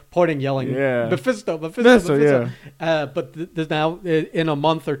the right pointing, yelling, Yeah. Mephisto. Yeah. But there's now in a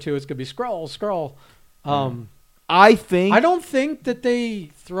month or two, it's gonna be Skrull. I think. I don't think that they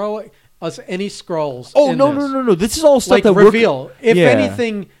throw us any Skrulls. Oh in no, this. no! This is all stuff Like that reveal. If Yeah.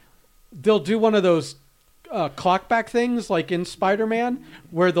 anything, they'll do one of those clockback things like in Spider-Man,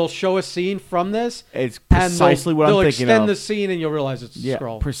 where they'll show a scene from this. It's And precisely what I'm they'll thinking extend of. the scene, and you'll realize it's a Yeah,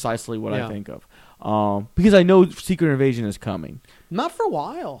 Skrull. precisely what Yeah. I think of. Because I know Secret Invasion is coming, Not for a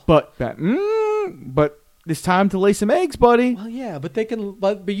while. but it's time to lay some eggs, buddy. Well, yeah, but they can.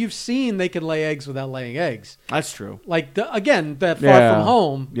 But you've seen they can lay eggs without laying eggs. That's true. Like that Far Yeah. From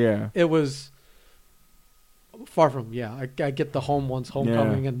Home. Yeah. It was Far From. Yeah, I get the home ones,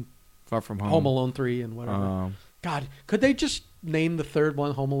 Homecoming and Far From Home. Home Alone 3 and whatever. God, could they just name the third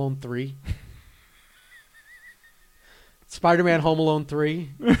one Home Alone 3? Spider-Man Home Alone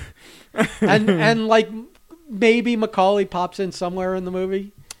 3. and like maybe Macaulay pops in somewhere in the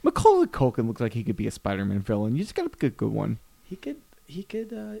movie. Macaulay Culkin looks like he could be a Spider-Man villain. You just got to pick a good one. He could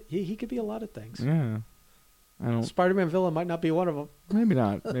be a lot of things. Yeah. I don't. Spider-Man villain might not be one of them. Maybe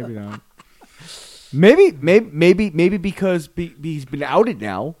not. Maybe not. Maybe because he's been outed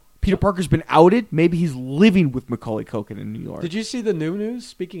now. Peter Parker's been outed. Maybe he's living with Macaulay Culkin in New York. Did you see the new news?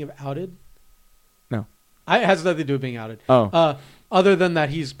 Speaking of outed, No. It has nothing to do with being outed. Oh. Other than that,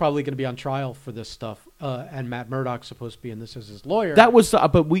 he's probably going to be on trial for this stuff, and Matt Murdock's supposed to be in this as his lawyer. That was,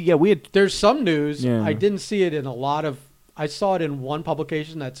 but we had. There's some news. Yeah. I didn't see it in a lot of. I saw it in one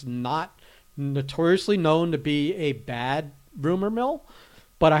publication that's not notoriously known to be a bad rumor mill,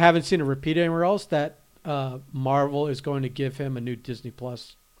 but I haven't seen it repeated anywhere else. That Marvel is going to give him a new Disney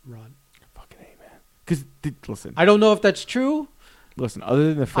Plus run. Fucking A, man. Because listen, I don't know if that's true. listen. Other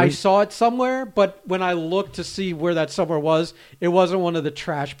than the first, I saw it somewhere, but when I looked to see where that somewhere was, it wasn't one of the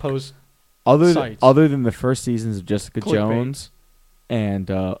trash posts. sites. other than the first seasons of Jessica Clickbait. Jones,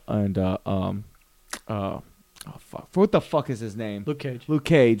 oh fuck, what the fuck is his name? Luke Cage. Luke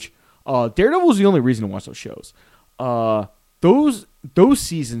Cage. Daredevil's the only reason to watch those shows. Those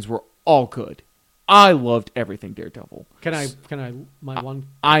seasons were all good. I loved everything Daredevil. Can I my one?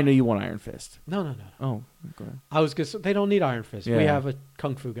 I know you want Iron Fist. No. Oh, go ahead. I was gonna say, they don't need Iron Fist. We Yeah. have a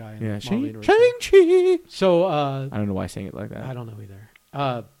kung fu guy. In Yeah, Marvel Universe. Shang-Chi. So I don't know why I saying it like that. I don't know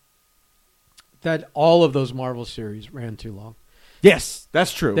either. That all of those Marvel series ran too long. Yes,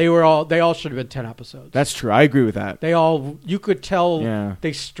 that's true. They all should have been 10 episodes. That's true. I agree with that. You could tell Yeah.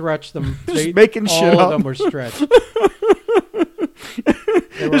 they stretched them. Just making all shit of up. them were stretched.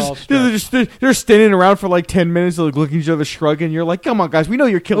 They were all They're stretched. they're standing around for like 10 minutes, like looking at each other, shrugging. You're like, come on, guys, we know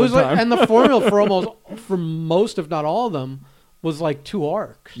you're It killing was like, time. and the formula for most, if not all of them, was like 2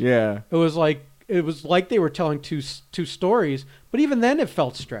 arcs. Yeah. It was like they were telling two stories, but even then it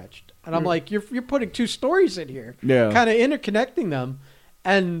felt stretched. And I'm like, you're putting 2 stories in here, Yeah. kind of interconnecting them,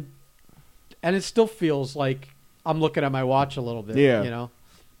 and it still feels like I'm looking at my watch a little bit. Yeah. You know,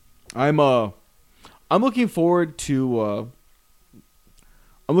 I'm looking forward to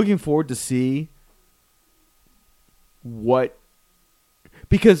see what,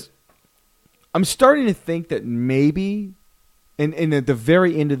 because I'm starting to think that maybe in at the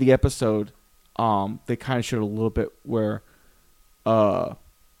very end of the episode, they kind of showed a little bit where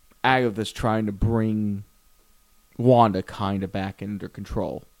Agatha's trying to bring Wanda kind of back under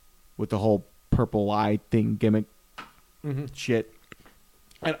control with the whole purple eye thing gimmick shit.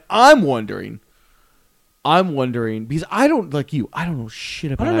 And I'm wondering because I don't know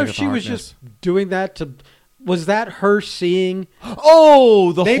shit about I don't know if Agatha she was Harkness. just doing that to. Was that her seeing?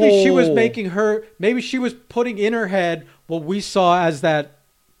 Oh, Maybe she was making her. Maybe she was putting in her head what we saw as that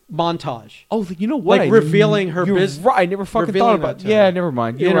montage. Oh, you know what? Like revealing her You're business. right. I never fucking revealing thought about. that to Yeah, her. never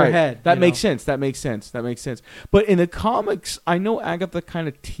mind. In You're her right. head, That you makes know? sense. That makes sense. But in the comics, I know Agatha kind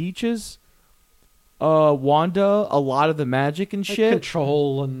of teaches Wanda a lot of the magic and Like shit.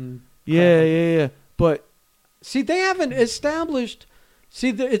 control and Yeah. But see, they haven't established. See,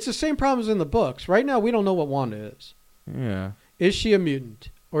 it's the same problem as in the books. Right now, we don't know what Wanda is. yeah, Is she a mutant?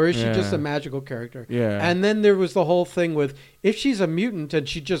 Or is she just Yeah. a magical character? Yeah. And then there was the whole thing with if she's a mutant and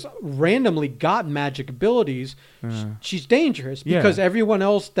she just randomly got magic abilities, she's dangerous Yeah. because everyone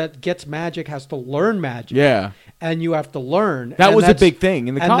else that gets magic has to learn magic. yeah. And you have to learn. That And was a that's- big thing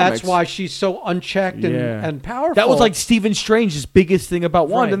in the and comics. that's why she's so unchecked Yeah. and powerful. That was like Stephen Strange's biggest thing about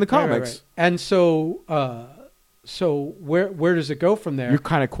Wanda in the Right, right, comics. right. And so where does it go from there? You're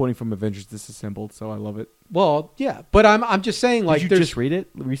kind of quoting from Avengers Disassembled, so I love it. Well, yeah, but I'm just saying, like, Did you there's just read it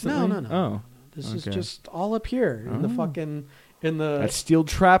recently? No. Oh, this is okay. just all up here in the fucking that steel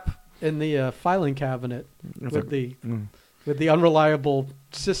trap. in the filing cabinet That's with a- the Mm. with the unreliable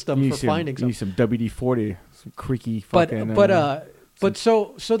system for finding You something. need some WD-40, some creaky But fucking...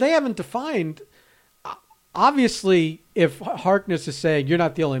 so they haven't defined. Obviously, if Harkness is saying you're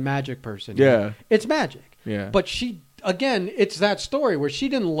not the only magic person, Yeah. it's magic. Yeah. But she, again, it's that story where she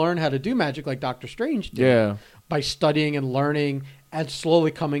didn't learn how to do magic like Doctor Strange did. Yeah. By studying and learning and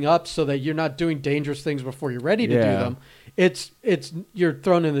slowly coming up, so that you're not doing dangerous things before you're ready to do them. It's you're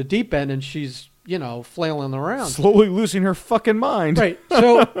thrown in the deep end, and she's flailing around, Slowly losing her fucking mind. right?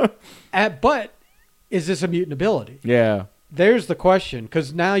 So, but is this a mutant ability? Yeah. There's the question,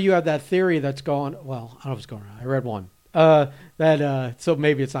 because now you have that theory that's going. Well, I don't know if it's going around. I read one so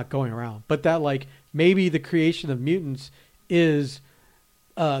maybe it's not going around, but that like maybe the creation of mutants is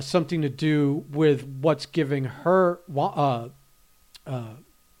something to do with what's giving her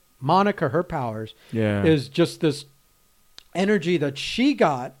Monica her powers. Yeah. Is just this energy that she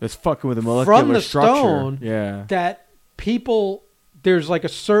got It's fucking with the molecular from the structure. stone. Yeah. That people. There's like a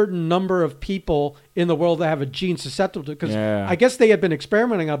certain number of people in the world that have a gene susceptible to, because I guess they had been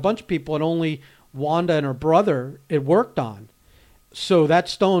experimenting on a bunch of people, and only Wanda and her brother it worked on. So that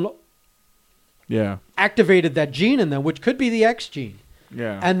stone activated that gene in them, which could be the X gene.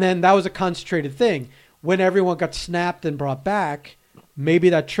 Yeah. And then that was a concentrated thing. When everyone got snapped and brought back, maybe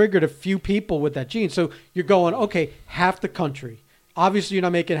that triggered a few people with that gene. So you're going, okay, half the country. Obviously, you're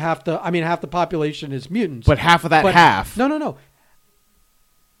not making half the population is mutants. But half of that half. No.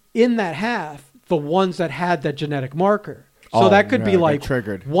 In that half, the ones that had that genetic marker. So that could be like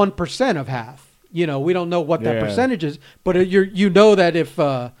triggered 1% of half. We don't know what that percentage is, but that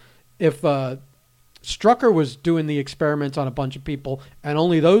if Strucker was doing the experiments on a bunch of people, and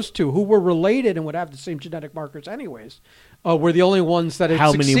only those two who were related and would have the same genetic markers anyways, were the only ones that it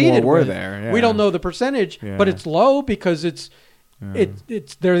How succeeded many more were with. there? Yeah. We don't know the percentage, but it's low because it's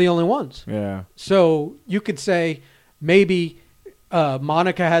they're the only ones. Yeah. So you could say maybe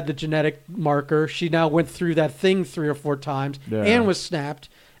Monica had the genetic marker. She now went through that thing 3 or 4 times and was snapped,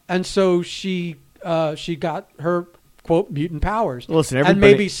 and so she got her quote mutant powers. Listen, and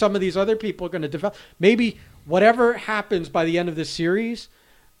maybe some of these other people are going to develop. Maybe whatever happens by the end of this series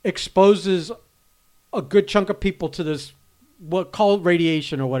exposes a good chunk of people to this call it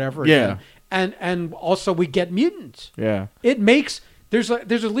radiation or whatever. Yeah. Again. And also we get mutants. Yeah. It makes there's at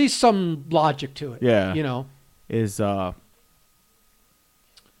least some logic to it. Yeah. Is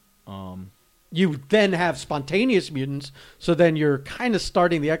you then have spontaneous mutants, so then you're kind of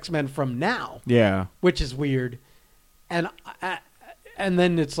starting the X-Men from now. Yeah. Which is weird. And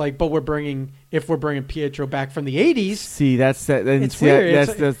then it's like, but we're bringing Pietro back from the 80s. See, that's that. It's weird.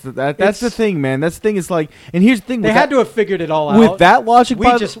 That's the thing, man. That's the thing. Is like, and here's the thing. They had to have figured it all out. With that logic,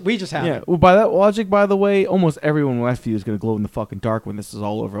 we just have. Yeah. Well, by that logic, by the way, almost everyone in Westview is going to glow in the fucking dark when this is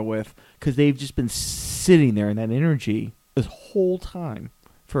all over with, because they've just been sitting there in that energy this whole time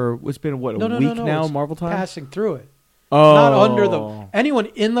for what's been a week now. It's Marvel time, passing through it. Oh, Not under anyone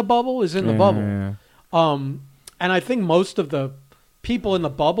in the bubble is in the bubble. Yeah. And I think most of the people in the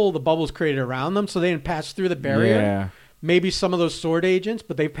bubble's created around them, so they didn't pass through the barrier. Yeah. Maybe some of those sword agents,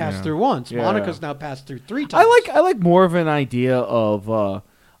 but they passed through once. Yeah. Monica's now passed through 3 times. I like more of an idea of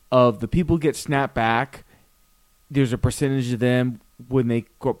the people get snapped back. There's a percentage of them when they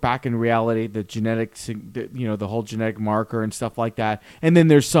go back in reality, the genetics, the whole genetic marker and stuff like that, and then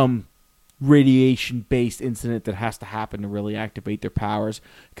there's some radiation-based incident that has to happen to really activate their powers.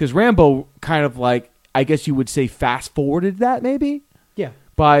 Because Rambo kind of like, I guess you would say, fast-forwarded that maybe. Yeah.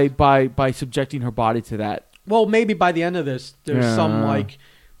 By subjecting her body to that. Well, maybe by the end of this, there's some like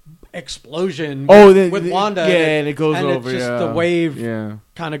explosion with Wanda. Yeah, and it goes and over. It's just the wave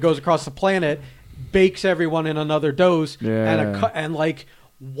kind of goes across the planet, bakes everyone in another dose, and like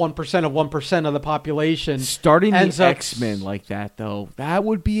 1% of 1% of the population. Starting the X-Men like that, though, that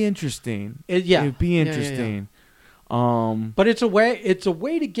would be interesting. It'd be interesting. But it's a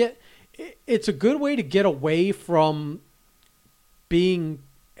way to get. It's a good way to get away from being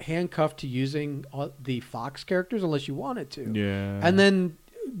handcuffed to using the Fox characters unless you wanted to. Yeah. And then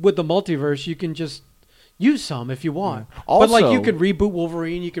with the multiverse, you can just use some if you want. Yeah. Also, but like you could reboot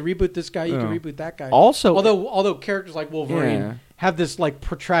Wolverine, you could reboot this guy, you could reboot that guy. Also, although characters like Wolverine have this like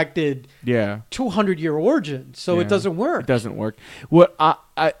protracted 200-year origin, so it doesn't work. It doesn't work. What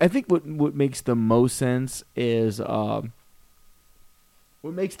I think what makes the most sense is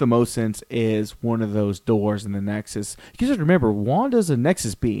one of those doors in the Nexus. You guys remember, Wanda's a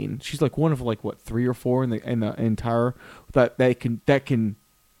Nexus being. She's like one of like 3 or 4 in the entire that can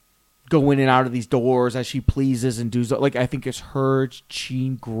go in and out of these doors as she pleases and do so. Like I think it's her,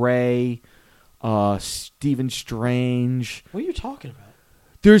 Jean Grey, Stephen Strange. What are you talking about?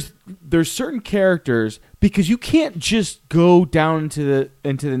 there's certain characters, because you can't just go down into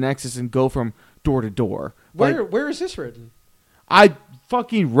the Nexus and go from door to door. Where is this written? I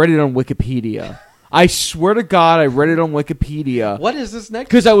fucking read it on Wikipedia. I swear to God, I read it on Wikipedia. What is this Nexus?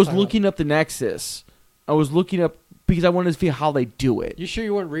 Because I was looking up the Nexus. I was looking up because I wanted to see how they do it. You sure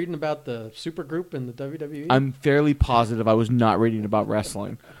you weren't reading about the supergroup in the WWE? I'm fairly positive I was not reading about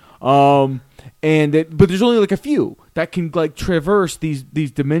wrestling. But there's only like a few that can like traverse these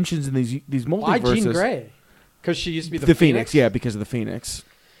dimensions and these multiverses. Why Jean Grey? Because she used to be the Phoenix. Yeah, because of the Phoenix.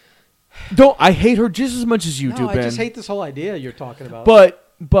 I hate her just as much as you do, Ben. I just hate this whole idea you're talking about. But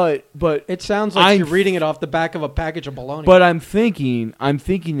it sounds like you're reading it off the back of a package of bologna. But I'm thinking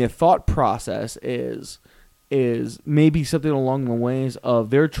the thought process is maybe something along the ways of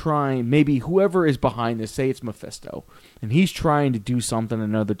they're trying, maybe whoever is behind this, say it's Mephisto, and he's trying to do something in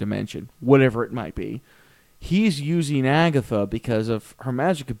another dimension, whatever it might be. He's using Agatha because of her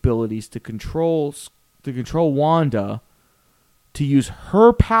magic abilities to control Wanda, to use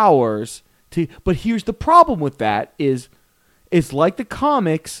her powers to. But here's the problem with that is, it's like the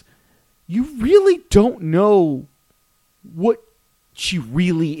comics. You really don't know what she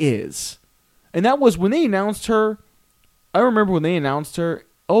really is. And that was when they announced her. I remember when they announced her.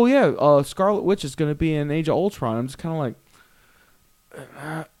 Oh yeah, Scarlet Witch is going to be in Age of Ultron. I'm just kind of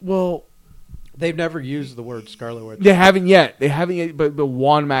like, well, they've never used the word Scarlet Witch. They haven't yet. But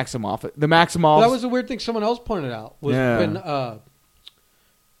Juan Maximoff, the Maximoffs. That was a weird thing someone else pointed out. Was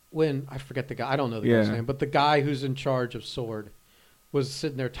when I forget the guy. I don't know the guy's name, but the guy who's in charge of Sword was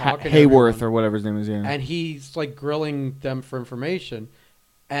sitting there talking. Hayworth or whatever his name is. Yeah, and he's like grilling them for information.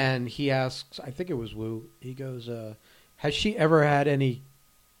 And he asks, I think it was Wu, he goes, has she ever had any,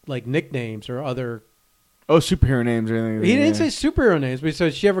 like, nicknames or other... Oh, superhero names or anything? He didn't say superhero names, but he said,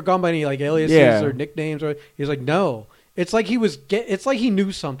 has she ever gone by any, like, aliases or nicknames? Or he's like, no. It's like it's like he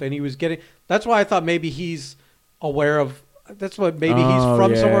knew something. He was getting... That's why I thought maybe he's aware of... That's what maybe he's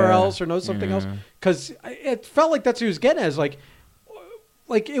from somewhere else or knows something else. Because it felt like that's what he was getting at.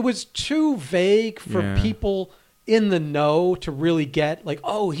 Like, it was too vague for people... in the know to really get like,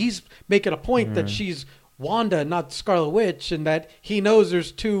 oh, he's making a point that she's Wanda, not Scarlet Witch, and that he knows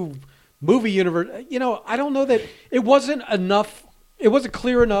there's two movie universe. You know, I don't know that it wasn't enough. It wasn't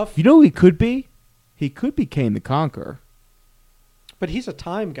clear enough. You know who he could be? He could be Kane the Conqueror. But he's a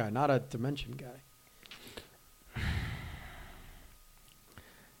time guy, not a dimension guy.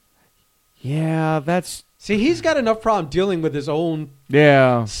 Yeah, that's... See, he's got enough problem dealing with his own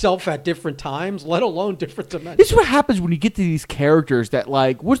self at different times, let alone different dimensions. This is what happens when you get to these characters that,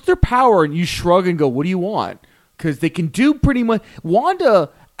 like, what's their power? And you shrug and go, what do you want? Because they can do pretty much...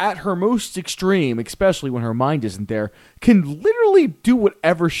 Wanda, at her most extreme, especially when her mind isn't there, can literally do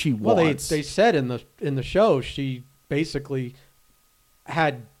whatever she wants. Well, they said in the show she basically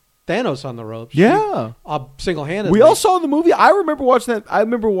had Thanos on the ropes. Yeah. Single-handedly. We all saw in the movie. I remember watching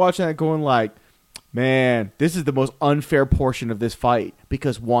that going like, man, this is the most unfair portion of this fight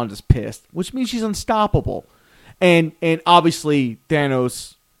because Wanda's pissed, which means she's unstoppable. And obviously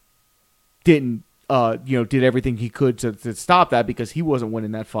Thanos didn't, did everything he could to stop that because he wasn't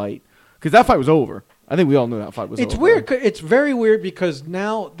winning that fight. Because that fight was over. I think we all knew that fight was over. It's weird. It's very weird because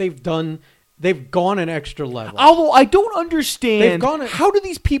now they've gone an extra level. Although I don't understand, how do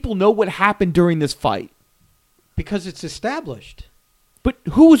these people know what happened during this fight? Because it's established. But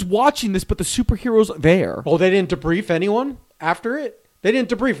who was watching this but the superheroes there? Oh, they didn't debrief anyone after it? They didn't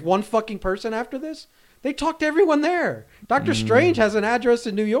debrief one fucking person after this? They talked to everyone there. Doctor Strange has an address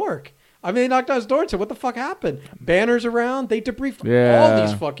in New York. I mean, they knocked on his door and said, what the fuck happened? Banners around. They debriefed all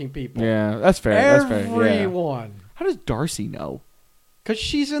these fucking people. Yeah, that's fair. Everyone. Yeah. How does Darcy know? Because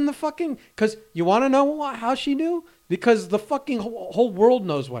she's in the fucking... Because you want to know how she knew? Because the fucking whole world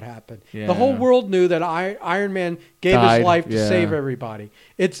knows what happened. Yeah. The whole world knew that Iron Man gave his life to save everybody.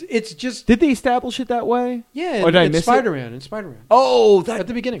 It's just... Did they establish it that way? Yeah, in Spider-Man. In Spider-Man. Oh, at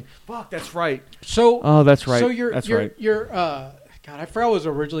the beginning. Fuck, that's right. So... that's right. So you're God, I forgot what I was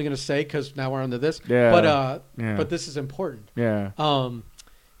originally going to say because now we're onto this. Yeah. But this is important. Yeah.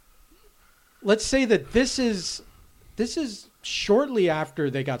 Let's say that this is shortly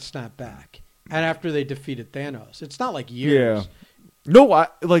after they got snapped back and after they defeated Thanos. It's not like years. Yeah. No,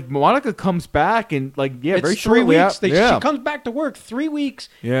 Monica comes back and very shortly. 3 weeks. She comes back to work 3 weeks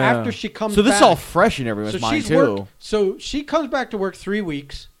after she comes back. So this is all fresh in everyone's mind too. So she comes back to work 3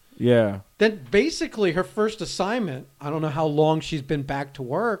 weeks. Yeah. Then basically her first assignment, I don't know how long she's been back to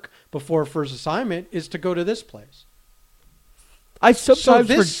work before her first assignment, is to go to this place.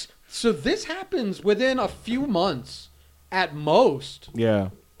 So this happens within a few months at most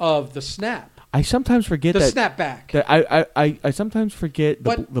of the snap. I sometimes forget The that snapback. that I sometimes forget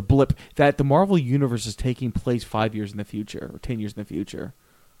the blip that the Marvel universe is taking place 5 years in the future or 10 years in the future.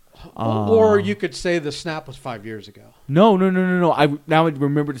 Or you could say the snap was 5 years ago. No. I now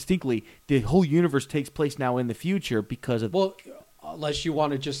remember distinctly. The whole universe takes place now in the future because of. Well, unless you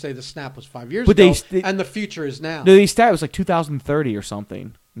want to just say the snap was 5 years But ago, they- and the future is now. No, they stat it was like 2030 or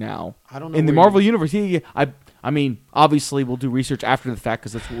something. Now I don't know in the where Marvel universe. Yeah, I mean, obviously we'll do research after the fact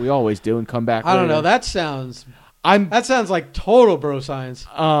because that's what we always do and come back. I don't later. know. That sounds like total bro science.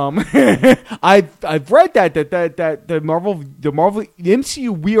 I've read that the MCU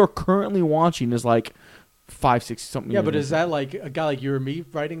we are currently watching is like 5, 6 something. Yeah, but is that like a guy like you or me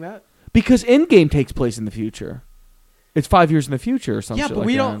writing that? Because Endgame takes place in the future? It's 5 years in the future or something. Yeah, but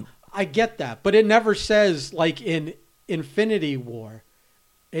we don't. I get that, but it never says like in Infinity War.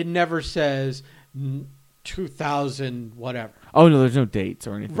 It never says 2000 whatever. Oh no, there's no dates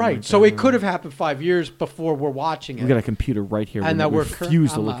or anything. Right, like so that. it could have happened 5 years before we're watching it. We got a computer right here. And that we we're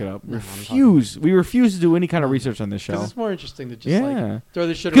refuse to I'm look not- it up. no, I'm Refuse. We refuse to do any kind of research on this show. Because it's more interesting to just like throw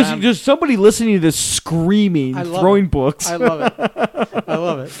this shit Because around. there's somebody listening to this screaming, I love throwing it. books. I love it. I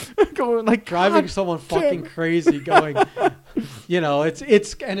love it. going like Driving God someone damn fucking it. crazy, going,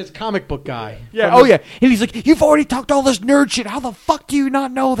 it's comic book guy. Yeah. From Oh the- yeah. And he's like, "You've already talked all this nerd shit. How the fuck do you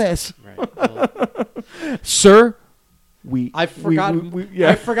not know this, Right. Well, sir?" I've forgotten.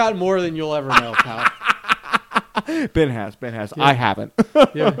 yeah. I've forgotten more than you'll ever know, pal. Ben has. Yeah. I haven't.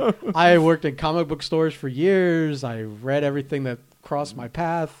 Yeah. I worked in comic book stores for years. I read everything that crossed my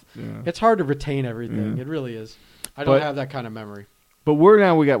path. Yeah. It's hard to retain everything. Yeah. It really is. I don't But- have that kind of memory. But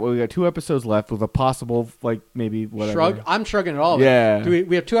we got 2 episodes left with a possible like maybe whatever. Shrug. I'm shrugging at all of Yeah. it.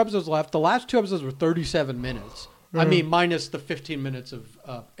 We have 2 episodes left. The last 2 episodes were 37 minutes. I mean, minus the 15 minutes of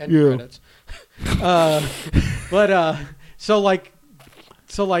end Yeah. credits.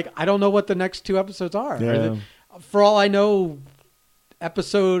 So I don't know what the next 2 episodes are. Yeah. For all I know,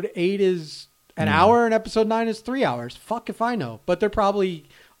 episode 8 is an hour and episode 9 is 3 hours. Fuck if I know. But they're probably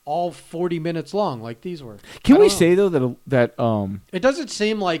all 40 minutes long, like these were. Can I we don't know. say though that It doesn't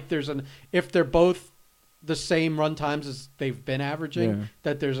seem like if they're both the same run times as they've been averaging, Yeah.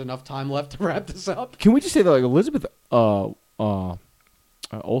 that there's enough time left to wrap this up. Can we just say that like Elizabeth Olsen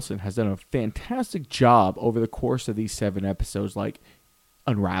has done a fantastic job over the course of these 7 episodes, like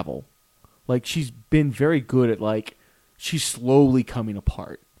unravel. Like she's been very good at like she's slowly coming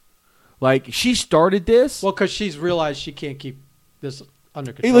apart. Like she started this, Well, because she's realized she can't keep this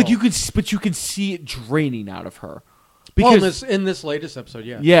under control. like you can see it draining out of her. Well, Because in this latest episode,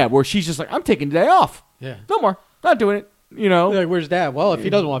 yeah. yeah, where she's just like, I'm taking the day off. Yeah. No more, not doing it. You know, Like, where's Dad? Well, if he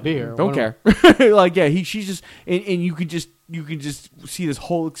doesn't want to be here, don't why care. Like yeah, she's just and you can just see this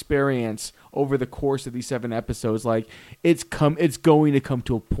whole experience over the course of these 7 episodes. Like it's going to come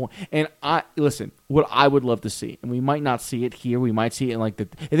to a point. And what I would love to see, and we might not see it here. We might see it in like and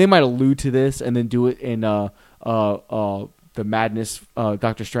they might allude to this and then do it in the Madness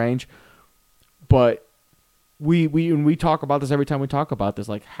Doctor Strange. But we talk about this every time we talk about this.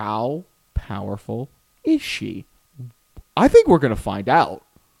 Like how powerful is she? I think we're gonna find out.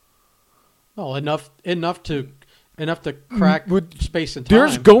 Well, enough to crack space and time.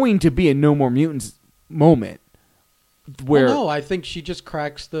 There's going to be a No More Mutants moment where Well, no, I think she just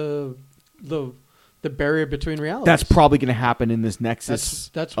cracks the barrier between realities. that's probably going to happen in this Nexus.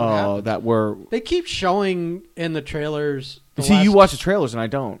 That's what happens. That we're. They keep showing in the trailers. You watch the trailers and I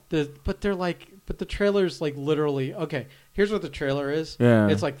don't. But the trailers like literally. Okay, here's what the trailer is. Yeah.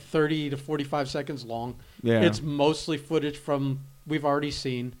 It's like 30 to 45 seconds long. Yeah. It's mostly footage from we've already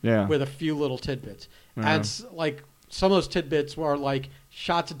seen. Yeah. With a few little tidbits, Yeah. and like some of those tidbits were like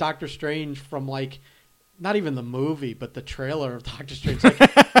shots of Doctor Strange from like. Not even the movie, but the trailer of Doctor Strange.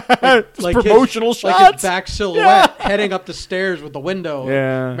 Like promotional like shots. his back silhouette heading up the stairs with the window.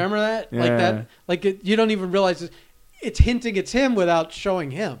 Yeah. Remember that? Yeah. Like that. Like you don't even realize it's hinting it's him without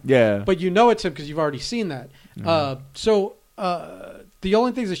showing him. Yeah. But you know it's him because you've already seen that. So the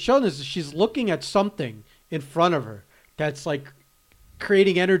only things that's shown is she's looking at something in front of her that's like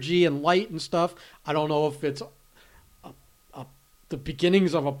creating energy and light and stuff. I don't know if it's the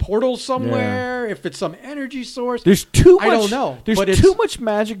beginnings of a portal somewhere, if it's some energy source. There's too much. I don't know, There's but too much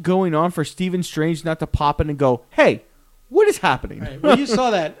magic going on for Stephen Strange not to pop in and go, "Hey, what is happening?" Right. Well, you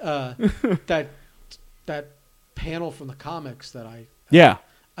saw that that panel from the comics that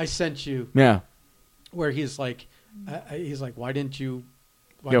I sent you, Yeah. where he's like, why didn't you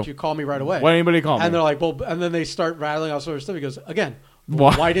call me right away? Why didn't anybody call me? And they're like, well, and then they start rattling all sorts of stuff. He goes, again,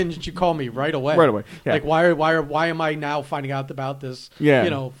 Why? why didn't you call me right away? Right away. Yeah. Like, why am I now finding out about this? Yeah.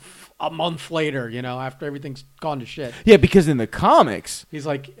 a month later, after everything's gone to shit. Yeah, because in the comics, He's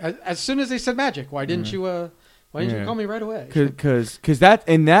like, as soon as they said magic, why didn't you call me right away? Because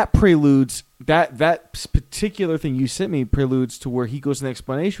that preludes that particular thing you sent me preludes to where he goes in the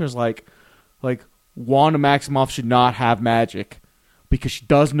explanation was like Wanda Maximoff should not have magic because she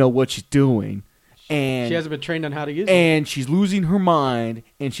does know what she's doing, and she hasn't been trained on how to use it, and she's losing her mind,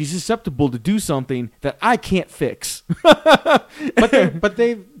 and she's susceptible to do something that I can't fix. but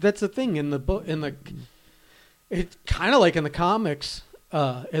that's the thing in the book it's kind of like in the comics,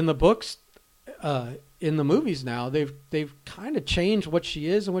 in the books. In the movies now, they've kind of changed what she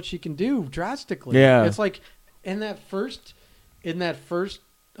is and what she can do drastically. Yeah, it's like in that first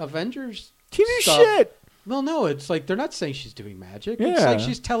Avengers, she do stuff, shit. Well, no, it's like they're not saying she's doing magic. Yeah. It's like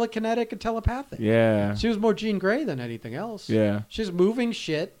she's telekinetic and telepathic. Yeah, she was more Jean Grey than anything else. Yeah, she's moving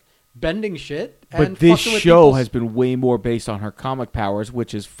shit, bending shit. But this show has been way more based on her comic powers,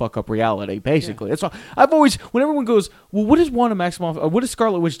 which is fuck up reality, basically. Yeah. That's all. I've always, when everyone goes, well, what does Wanda Maximoff, what does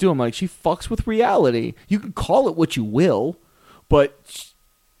Scarlet Witch do? I'm like, she fucks with reality. You can call it what you will, but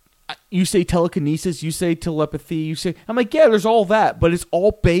you say telekinesis, you say telepathy, I'm like, yeah, there's all that, but it's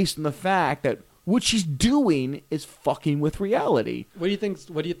all based on the fact that what she's doing is fucking with reality. What do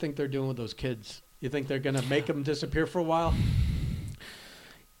you think they're doing with those kids? You think they're gonna make them disappear for a while?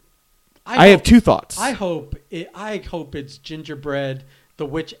 I have two thoughts. I hope it's gingerbread. The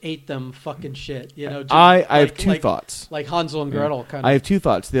witch ate them fucking shit. I have two thoughts. Like Hansel and Gretel kind of. I have two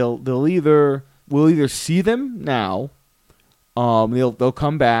thoughts. We'll either see them now, they'll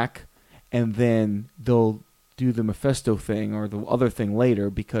come back, and then they'll do the Mephisto thing or the other thing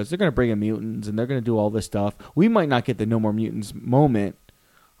later because they're going to bring in mutants and they're going to do all this stuff. We might not get the No More Mutants moment,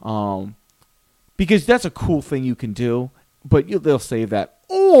 because that's a cool thing you can do, but they'll save that.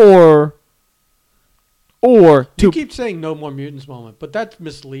 Or you keep saying No More Mutants moment, but that's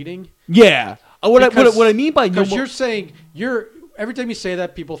misleading. Yeah, what I mean by no more, you're saying every time you say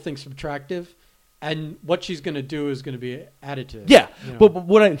that, people think subtractive, and what she's going to do is going to be additive. Yeah,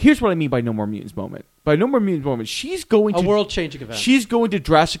 but here's what I mean by No More Mutants moment. By No More Mutants moment, she's going to a world changing event. She's going to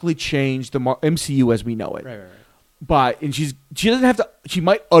drastically change the MCU as we know it. Right. And she doesn't have to. She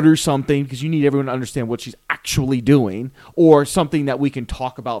might utter something because you need everyone to understand what she's actually doing, or something that we can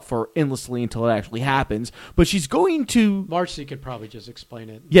talk about for endlessly until it actually happens. But she's going to. Marcy could probably just explain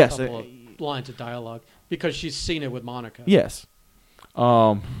it. Yes, a couple of lines of dialogue because she's seen it with Monica. Yes.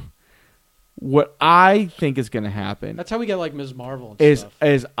 What I think is going to happen. That's how we get like Ms. Marvel and stuff.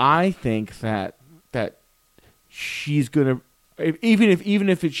 Is I think that she's going to. Even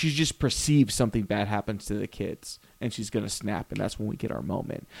if she's just perceived something bad happens to the kids and she's going to snap, and that's when we get our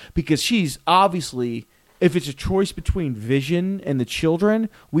moment. Because she's obviously, if it's a choice between Vision and the children,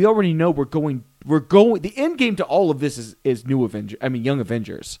 we already know we're going the end game to all of this is Young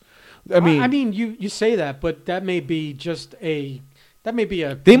Avengers. I mean you say that, but that may be they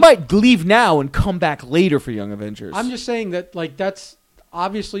might leave now and come back later for Young Avengers. I'm just saying that that's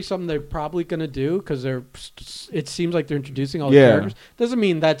obviously something they're probably going to do because it seems like they're introducing all the characters. Doesn't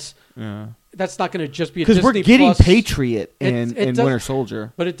mean that's not going to just be a Disney Plus. Because we're getting Patriot and Winter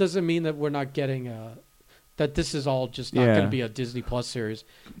Soldier. But it doesn't mean that we're not getting that this is all just not going to be a Disney Plus series.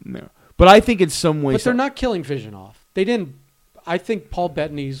 No. But I think in some ways... But they're not killing Vision off. They didn't... I think Paul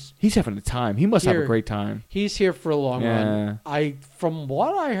Bettany's... He's having a time. He must have a great time. He's here for a long run. From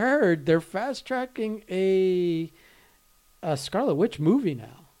what I heard, they're fast-tracking a Scarlet Witch movie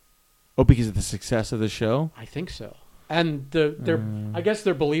now. Oh, because of the success of the show? I think so. And I guess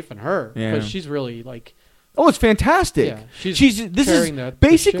their belief in her, because she's really like... Oh, it's fantastic. Yeah,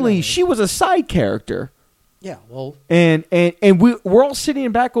 she was a side character. Yeah, well... And we're all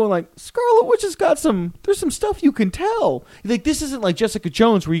sitting back going like, Scarlet Witch has got there's some stuff you can tell. Like, this isn't like Jessica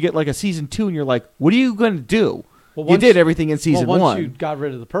Jones where you get like a season 2 and you're like, what are you going to do? You did everything in season 1. Once you got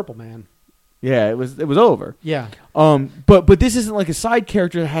rid of the Purple Man. Yeah, it was over. Yeah. But this isn't like a side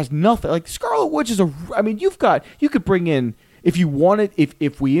character that has nothing. Like Scarlet Witch is you could bring in, if you wanted,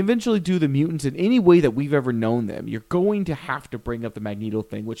 if we eventually do the mutants in any way that we've ever known them, you're going to have to bring up the Magneto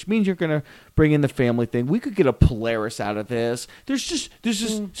thing, which means you're going to bring in the family thing. We could get a Polaris out of this. There's just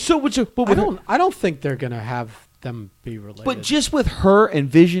so much. I don't think they're going to have them be related. But just with her and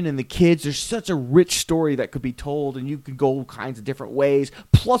Vision and the kids, there's such a rich story that could be told, and you can go all kinds of different ways.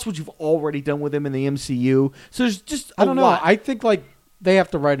 Plus, what you've already done with them in the MCU. So there's just I don't know. I think like they have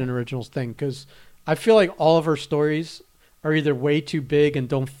to write an originals thing because I feel like all of her stories are either way too big and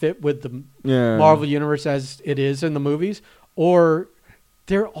don't fit with the Marvel universe as it is in the movies, or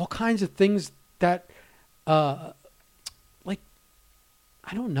there are all kinds of things that, like,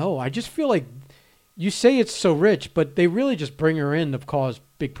 I don't know. I just feel like you say it's so rich, but they really just bring her in to cause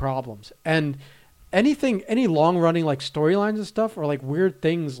big problems. And any long running like storylines and stuff, or like weird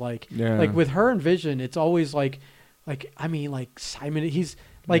things like with her and Vision, it's always like Simon, he's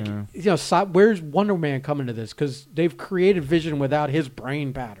like where's Wonder Man coming to this? Because they've created Vision without his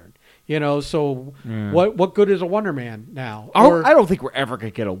brain pattern. So what good is a Wonder Man now? I don't think we're ever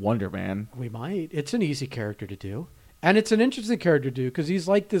gonna get a Wonder Man. We might. It's an easy character to do, and it's an interesting character to do because he's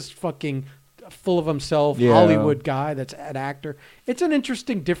like this fucking full of himself Hollywood guy that's an actor. It's an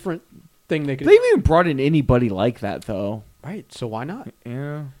interesting, different thing they could. They even brought in anybody like that though, right? So why not?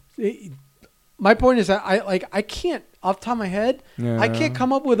 Yeah. My point is that I can't off the top of my head. Yeah. I can't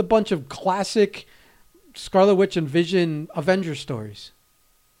come up with a bunch of classic Scarlet Witch and Vision Avenger stories.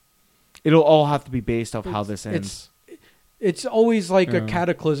 It'll all have to be based off how this ends. It's always like a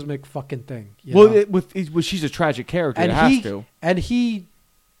cataclysmic fucking thing. She's a tragic character. And it has to. And he,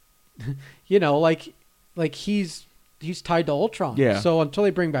 he's tied to Ultron. Yeah. So until they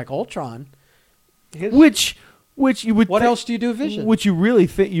bring back Ultron, which you would. What else do you do, Vision? Which you really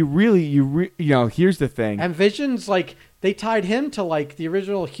think here's the thing. And Vision's like they tied him to like the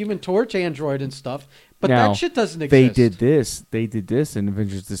original Human Torch android and stuff. But now, that shit doesn't exist. They did this in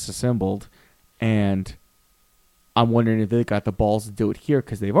Avengers Disassembled, and I'm wondering if they got the balls to do it here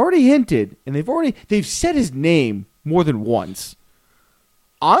because they've already hinted and they've said his name more than once.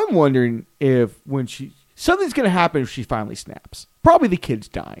 I'm wondering if something's going to happen if she finally snaps. Probably the kid's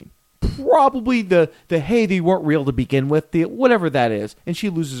dying. Probably the hey, they weren't real to begin with, whatever that is, and she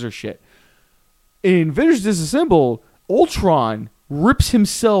loses her shit. In Avengers Disassembled, Ultron rips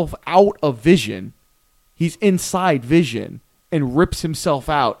himself out of Vision. He's inside Vision and rips himself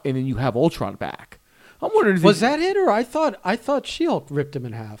out, and then you have Ultron back. I'm wondering if was that it, or I thought She-Hulk ripped him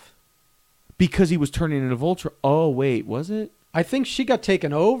in half because he was turning into Ultron. Oh wait, was it? I think she got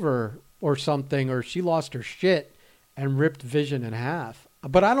taken over or something, or she lost her shit and ripped Vision in half.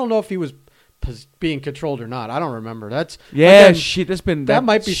 But I don't know if he was being controlled or not. I don't remember. That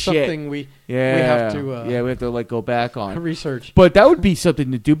might be something we have to we have to like go back on research. But that would be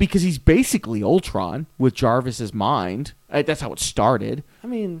something to do because he's basically Ultron with Jarvis's mind. That's how it started. I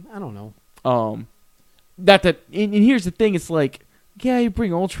mean, I don't know. And here's the thing: it's like, yeah, you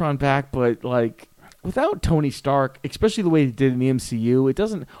bring Ultron back, but like without Tony Stark, especially the way he did in the MCU, it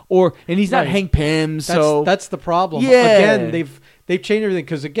doesn't. And he's not Hank Pym, so that's the problem. Yeah. Again, they've changed everything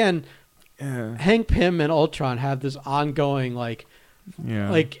because again. Hank Pym and Ultron have this ongoing like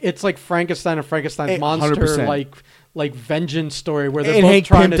it's like Frankenstein and Frankenstein's monster 100%. like vengeance story where they're both Hank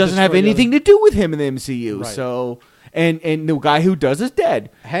trying Pym doesn't have anything to do with him in the MCU. Right. So and the guy who does is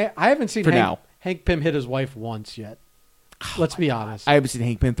dead. I haven't seen Hank Pym hit his wife once yet. Let's be honest. I haven't seen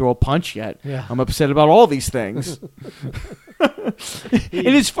Hank Pym throw a punch yet. Yeah. I'm upset about all these things. And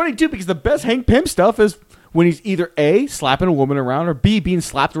it's funny too because the best Hank Pym stuff is when he's either A, slapping a woman around, or B, being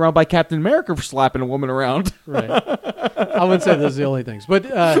slapped around by Captain America for slapping a woman around. Right. I wouldn't say those are the only things. But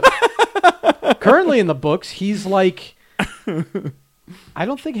currently in the books, he's like... I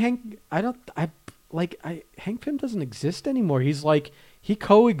don't think Hank Pym doesn't exist anymore. He's like... He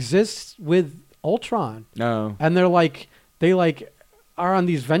coexists with Ultron. No. And they are on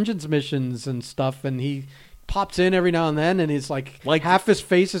these vengeance missions and stuff, and he... pops in every now and then, and he's like half his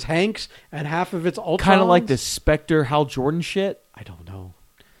face is Hank's and half of it's Ultron. Kind of like the Spectre Hal Jordan shit. I don't know.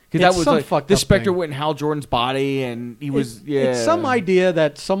 Because that was like the Spectre went in Hal Jordan's body, and he was It's some idea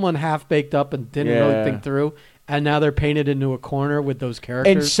that someone half baked up and didn't really think through, and now they're painted into a corner with those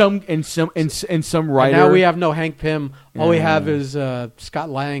characters. And some writer. And now we have no Hank Pym. All we have is Scott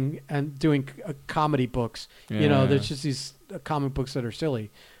Lang and doing comedy books. Yeah. There's just these comic books that are silly.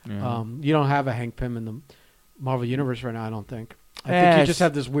 Yeah. You don't have a Hank Pym in the Marvel Universe right now, I don't think. I think you just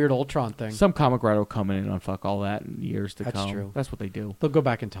have this weird Ultron thing. Some comic writer will come in and unfuck all that in years to come. That's true. That's what they do. They'll go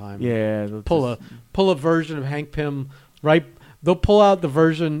back in time. Yeah. Pull a version of Hank Pym right. They'll pull out the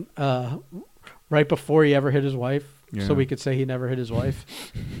version right before he ever hit his wife, so we could say he never hit his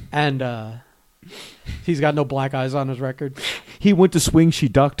wife, and he's got no black eyes on his record. He went to swing, she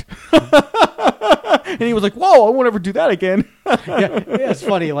ducked. And he was like, "Whoa, I won't ever do that again." Yeah, it's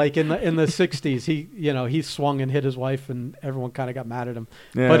funny. Like in the 60s, he swung and hit his wife, and everyone kind of got mad at him.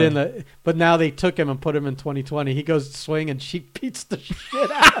 Yeah. But now they took him and put him in 2020. He goes to swing, and she beats the shit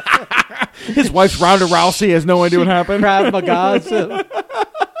out of him. His wife's Ronda Rousey, has no idea what happened. Krav Maga's him.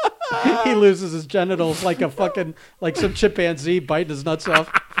 He loses his genitals like some chimpanzee biting his nuts off.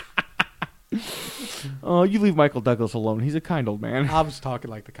 Oh, you leave Michael Douglas alone. He's a kind old man. I was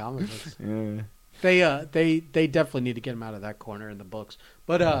talking like the comic books. Yeah. They definitely need to get him out of that corner in the books.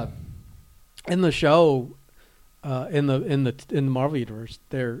 But in the show, in the Marvel universe,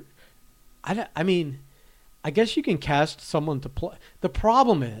 I mean, I guess you can cast someone to play. The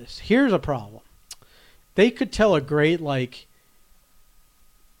problem is, here's a problem. They could tell a great like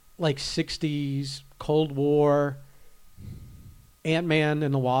 60s Cold War Ant-Man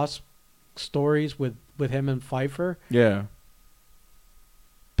and the Wasp stories with him and Pfeiffer. Yeah.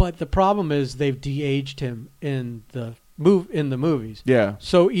 But the problem is they've de-aged him in the movies. Yeah.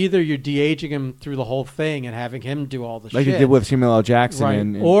 So either you're de-aging him through the whole thing and having him do all the Like shit. they did with Samuel L. Jackson. Right.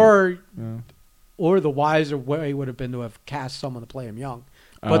 And Or the wiser way would have been to have cast someone to play him young.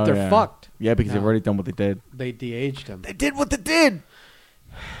 But they're yeah. fucked. Yeah, because they've now. already done what they did. They de-aged him. They did what they did.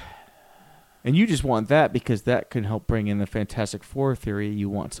 And you just want that because that can help bring in the Fantastic Four theory you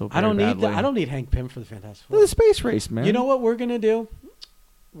want so very badly. I don't need Hank Pym for the Fantastic Four. The space race, man. You know what we're gonna do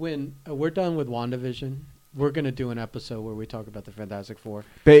when we're done with WandaVision? We're gonna do an episode where we talk about the Fantastic Four.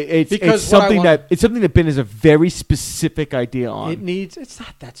 But it's Because it's what I something want- that Ben has a very specific idea on. It's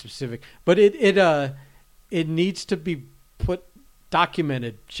not that specific, but it needs to be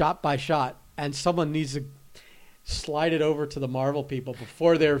documented shot by shot, and someone needs to slide it over to the Marvel people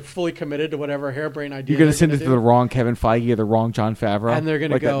before they're fully committed to whatever harebrained idea. You're going to they're send it gonna to the do. wrong Kevin Feige or the wrong Jon Favreau. And they're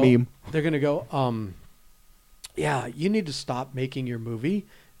going to like go. that meme. They're going to go. Yeah, you need to stop making your movie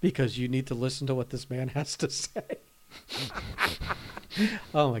because you need to listen to what this man has to say.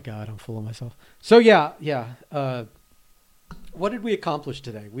 Oh my God, I'm full of myself. So yeah. What did we accomplish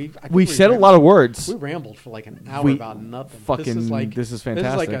today? I think We said a lot of words. We rambled for like an hour We about nothing. This is fantastic. This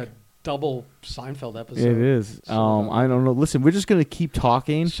is like a double Seinfeld episode. It is. So, I don't know. Listen, we're just going to keep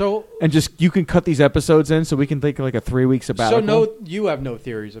talking. So And just, you can cut these episodes in so we can take like a 3-week sabbatical. you have no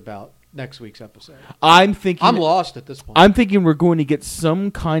theories about next week's episode. I'm thinking. I'm lost at this point. I'm thinking we're going to get some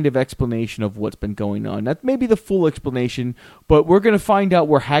kind of explanation of what's been going on. Not maybe the full explanation, but we're going to find out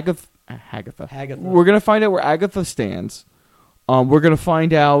where Hagatha. We're going to find out where Agatha stands. We're going to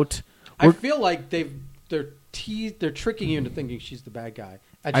find out. I feel like they're tricking you into thinking she's the bad guy.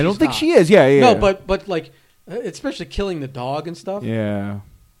 And I don't she's think not. she is. Yeah. No, but like, especially killing the dog and stuff. Yeah.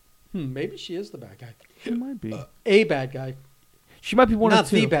 Maybe she is the bad guy. She might be. A bad guy. She might be one Not of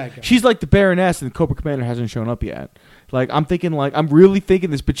the two. the bad guy. She's like the Baroness, and the Cobra Commander hasn't shown up yet. Like I'm really thinking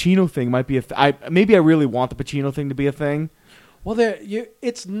this Pacino thing might be maybe I really want the Pacino thing to be a thing. Well,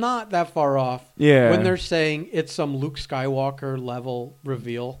 it's not that far off. Yeah. When they're saying it's some Luke Skywalker level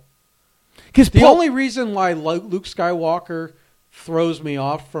reveal. Because The only reason why Luke Skywalker throws me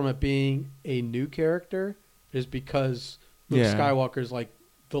off from it being a new character is because Luke Skywalker's like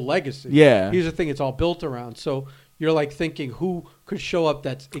the legacy. Yeah. Here's the thing, it's all built around. So you're like thinking who could show up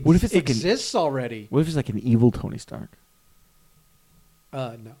that What if it's like exists already? What if it's like an evil Tony Stark?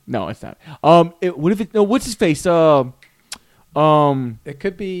 No. No, it's not. What if it? No, what's his face? It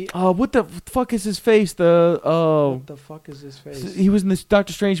could be. What the fuck is his face? What the fuck is his face? He was in this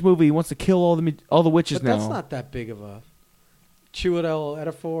Doctor Strange movie. He wants to kill all the witches But now. that's not that big of a Chiwetel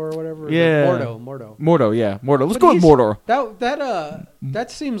Ejiofor or whatever. Yeah. Mordo. Mordo, yeah, Mordo. Let's But go with Mordor.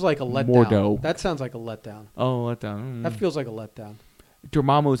 That seems like a letdown. Mordo. That sounds like a letdown. Oh, letdown. That feels like a letdown.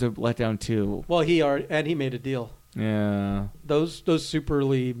 Dormammu's a letdown too. Well, he made a deal. Yeah. Those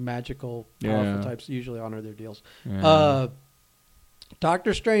superly magical, powerful Yeah. types usually honor their deals. Yeah.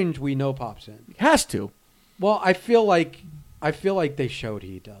 Doctor Strange, we know pops in. Has to. Well, I feel like they showed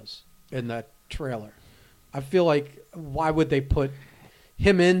he does in that trailer. I feel like why would they put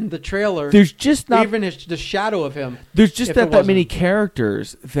him in the trailer? There's just not even the shadow of him. There's just if not it that many wasn't.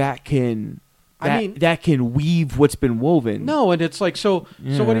 characters that can. That can weave what's been woven. No, and it's like so.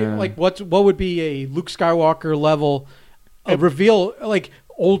 So what do you Yeah. like? What would be a Luke Skywalker level reveal? Like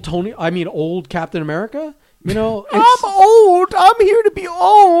old Captain America. You know, I'm old. I'm here to be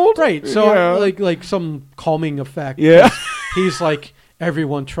old. right. So Yeah. like some calming effect. Yeah. He's like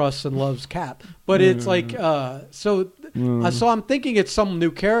everyone trusts and loves Cap, but it's like so I'm thinking it's some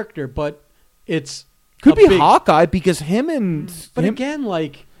new character, but it's Could a be big- Hawkeye because him and But him, again,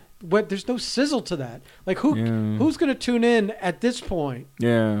 like there's no sizzle to that. Like Yeah. who's going to tune in at this point?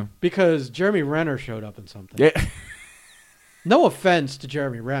 yeah, Because Jeremy Renner showed up in something. yeah, No offense to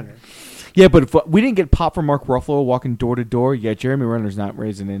Jeremy Renner. yeah. But if we didn't get pop from Mark Ruffalo walking door to door, yeah, Jeremy Renner's not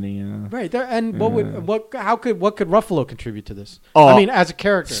raising any Right there, and what could Ruffalo contribute to this? Oh, I mean, as a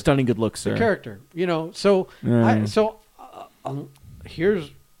character, stunning good looks, sir. the character, you know. So, Yeah. here's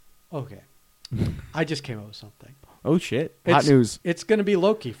okay. I just came up with something. Oh shit! Hot news. It's going to be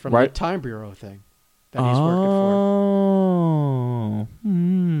Loki from Right. the Time Bureau thing that he's working for.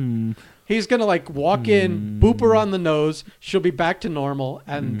 Oh, He's going to like walk in, boop her on the nose. She'll be back to normal,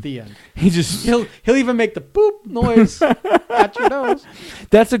 and the end. he just. He'll even make the boop noise at your nose.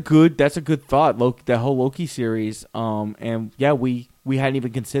 That's a good thought. Loki, that whole Loki series. And yeah, we hadn't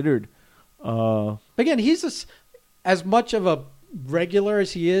even considered Again, as much of a regular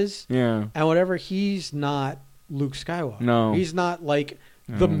as he is, yeah. and whatever, he's not Luke Skywalker. No. He's not like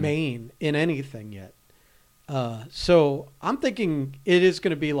the main in anything yet. So I'm thinking it is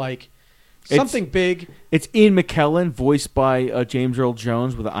going to be like something big. It's Ian McKellen, voiced by James Earl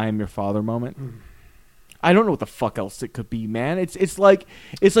Jones, with an "I am your father" moment. I don't know what the fuck else it could be, man. It's like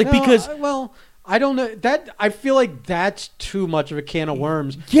because I don't know that. I feel like that's too much of a can of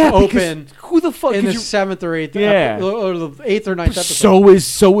worms. Yeah, to open who the fuck in the 7th or 8th, or the 8th or 9th episode.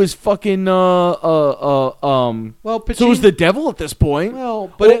 So is fucking Pacino, so is the devil at this point.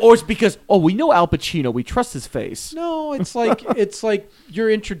 Well, but or it's because we know Al Pacino, we trust his face. No, it's like you're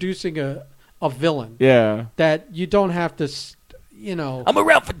introducing a villain. Yeah, that you don't have to, I'm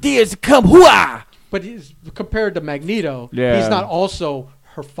around for years to come. Hooah! But he's compared to Magneto. Yeah. He's not also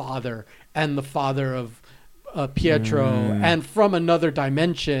her father and the father of Pietro and from another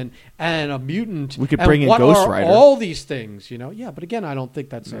dimension and a mutant. We could bring in Ghost Rider. All these things, Yeah, but again, I don't think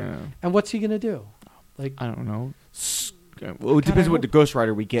that's it. And what's he gonna do? Like, I don't know. Well, it depends what the Ghost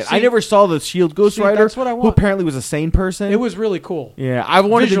Rider we get. See, I never saw the Shield Ghost Rider, that's what I want. who apparently was a sane person. It was really cool. Yeah, I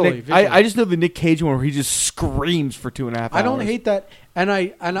wanted visually. I just know the Nick Cage one where he just screams for 2.5 hours. I don't hate that, and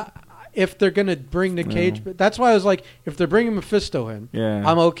I if they're gonna bring Nick Cage, but that's why I was like, if they're bringing Mephisto in,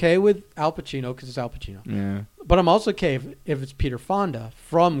 I'm okay with Al Pacino because it's Al Pacino. Yeah, but I'm also okay if it's Peter Fonda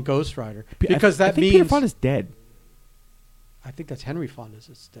from Ghost Rider because I think means Peter Fonda's dead. I think that's Henry Fonda's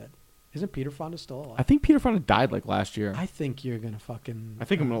is dead. Isn't Peter Fonda still alive? I think Peter Fonda died like last year. I think you're gonna fucking. I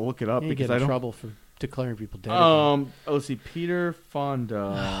think I'm gonna look it up because I don't. trouble for declaring people dead. Let's see, Peter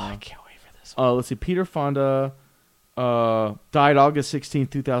Fonda. I can't wait for this. Let's see, Peter Fonda. Died August 16th,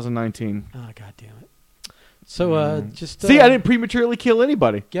 2019. Oh, God damn it. So, just... See, I didn't prematurely kill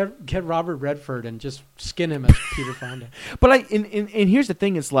anybody. Get Robert Redford and just skin him as Peter Fonda. But and here's the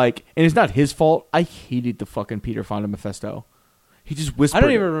thing, it's like, and it's not his fault, I hated the fucking Peter Fonda Mephisto. He just whispered. I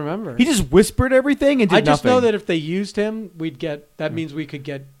don't even remember. He just whispered everything and did nothing. I just know that if they used him, that means we could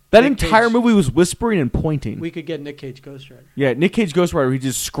get... That Nick entire Cage. Movie was whispering and pointing. We could get Nick Cage Ghost Rider. Yeah, Nick Cage Ghost Rider, he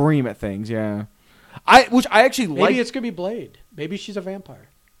just scream at things, yeah. Which I actually like. Maybe it's going to be Blade. Maybe she's a vampire.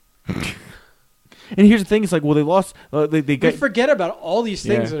 And here's the thing: it's like, well, they lost. We forget about all these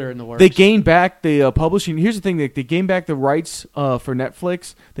things that are in the works. They gained back the publishing. Here's the thing: they gained back the rights for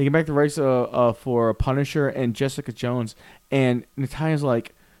Netflix. They gained back the rights for Punisher and Jessica Jones. And Natalia's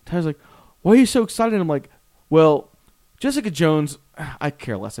like, why are you so excited? I'm like, well, Jessica Jones, I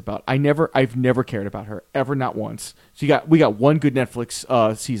care less about. I've never cared about her ever, not once. We got one good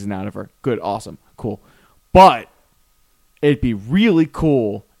Netflix season out of her. Good, awesome, cool. But it'd be really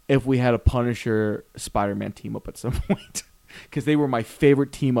cool if we had a Punisher Spider-Man team up at some point, because they were my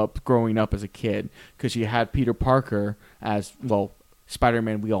favorite team up growing up as a kid. Because you had Peter Parker as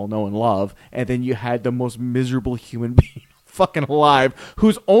Spider-Man we all know and love, and then you had the most miserable human being fucking alive,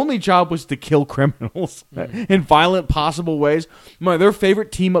 whose only job was to kill criminals in violent possible ways. Their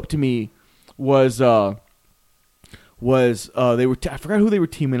favorite team up to me was they were I forgot who they were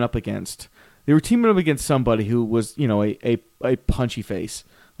teaming up against. They were teaming up against somebody who was a punchy face,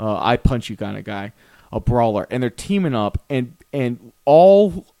 I punch you kind of guy, a brawler, and they're teaming up, and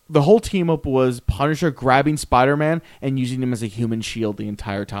the whole team up was Punisher grabbing Spider-Man and using him as a human shield the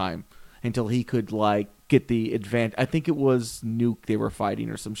entire time until he could get the advantage. I think it was Nuke they were fighting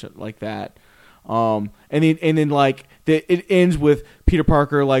or some shit like that. And then it ends with Peter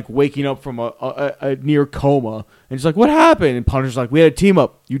Parker waking up from a near coma and he's like, "What happened?" And Punisher's like, "We had a team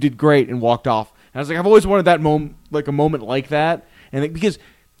up. You did great," and walked off. And I was like, I've always wanted that moment, a moment like that, and because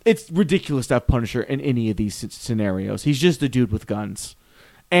it's ridiculous to have Punisher in any of these scenarios. He's just a dude with guns,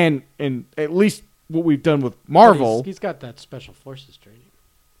 and at least what we've done with Marvel, he's got that special forces training,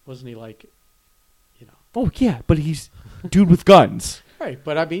 wasn't he? Oh yeah, but he's a dude with guns. Right,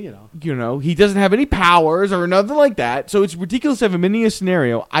 but I mean, he doesn't have any powers or nothing like that. So it's ridiculous to have him in a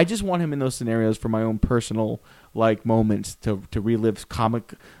scenario. I just want him in those scenarios for my own personal moments to relive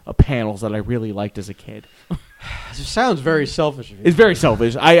comic panels that I really liked as a kid. It sounds very selfish of you. It's very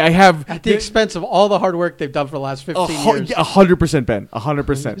selfish. I have at the expense of all the hard work they've done for the last 15 years. 100%, Ben.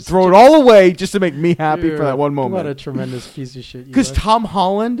 100%. Throw it all away just to make me happy for that one moment. What a tremendous piece of shit. Because Tom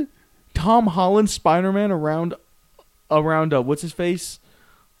Holland Spider-Man around what's his face?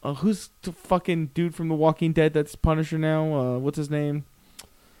 Who's the fucking dude from The Walking Dead that's Punisher now? What's his name?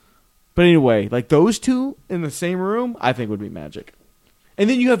 But anyway, those two in the same room, I think would be magic. And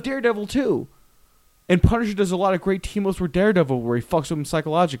then you have Daredevil too. And Punisher does a lot of great team-ups with Daredevil where he fucks with him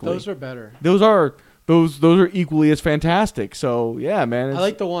psychologically. Those are better. Those are equally as fantastic. So yeah, man. I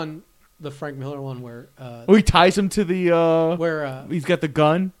like the Frank Miller one where he ties him to the where he's got the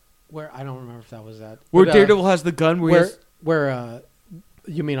gun. where I don't remember if that was that. Where But, Daredevil has the gun. Where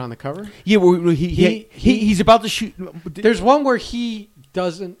you mean on the cover? Yeah, where he's about to shoot. There's one where he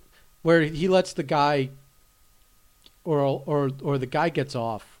doesn't, where he lets the guy, or the guy gets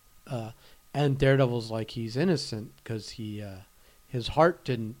off, and Daredevil's like he's innocent because his heart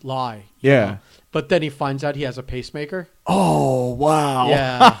didn't lie. Yeah. But then he finds out he has a pacemaker. Oh, wow.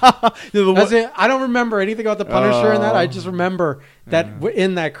 Yeah. I don't remember anything about the Punisher in that. I just remember that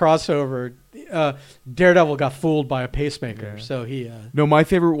in that crossover, Daredevil got fooled by a pacemaker. Yeah. So he... No, my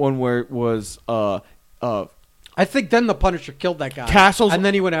favorite one where it was... I think then the Punisher killed that guy. And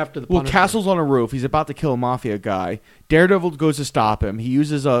then he went after the Punisher. Well, Castle's on a roof. He's about to kill a mafia guy. Daredevil goes to stop him. He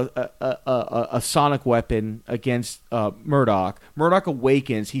uses a sonic weapon against Murdoch. Murdoch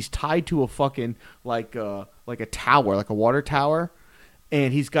awakens. He's tied to a fucking like a tower, like a water tower,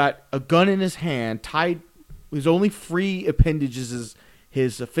 and he's got a gun in his hand. Tied. His only free appendage is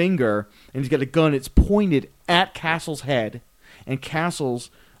his finger, and he's got a gun. It's pointed at Castle's head, and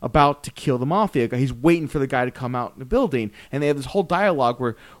Castle's about to kill the mafia guy. He's waiting for the guy to come out in the building, and they have this whole dialogue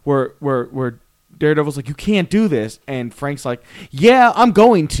where Daredevil's like, "You can't do this," and Frank's like, "Yeah, I'm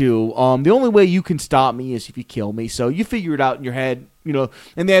going to. The only way you can stop me is if you kill me. So you figure it out in your head, you know."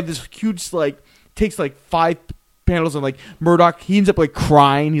 And they have this huge takes 5 panels, and Murdoch, he ends up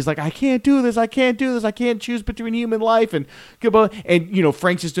crying. He's like, "I can't do this. I can't do this. I can't choose between human life and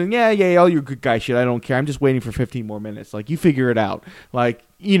Frank's just doing all your good guy shit. I don't care. I'm just waiting for 15 more minutes. You figure it out. And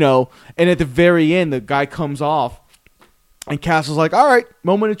at the very end, the guy comes off, and Castle's like, "All right,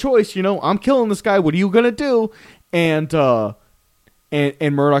 moment of choice. I'm killing this guy. What are you gonna do?" And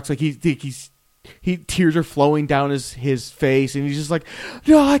Murdoch's like, he tears are flowing down his face, and he's just like,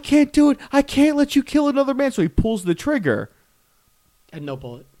 "No, I can't do it. I can't let you kill another man." So he pulls the trigger, and no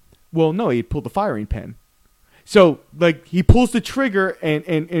bullet. Well, no, he pulled the firing pin. So he pulls the trigger,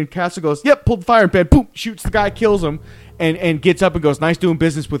 and Castle goes, "Yep, pulled the firing pin." Boom, shoots the guy, kills him, and gets up and goes, "Nice doing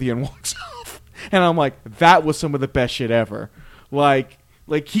business with you," and walks off. And I'm like, that was some of the best shit ever.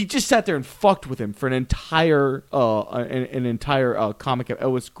 He just sat there and fucked with him for an entire comic. It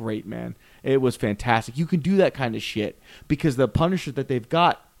was great, man. It was fantastic. You can do that kind of shit because the Punisher that they've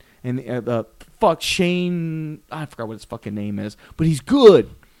got, and Shane, I forgot what his fucking name is, but he's good.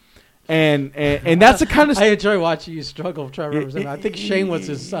 And that's the kind of I enjoy watching you struggle. Trying to remember his name. I think Shane was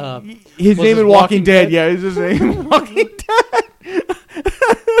his name in Walking Dead. Yeah, is his name in Walking Dead.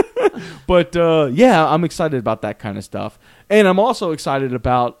 But I'm excited about that kind of stuff, and I'm also excited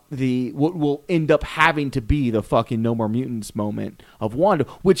about what will end up having to be the fucking No More Mutants moment of Wanda,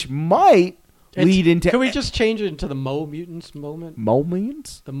 which might lead into. Can we just change it into the Mo Mutants moment? Mo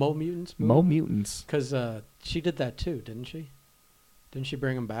Mutants? The Mo Mutants. Mo Mutants. Because she did that too, didn't she? Didn't she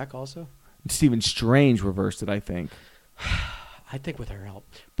bring him back also? Stephen Strange reversed it, I think. I think with her help.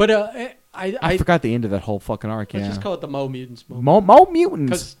 But I forgot the end of that whole fucking arc. Let's just call it the Mo Mutants moment. Mo Mutants.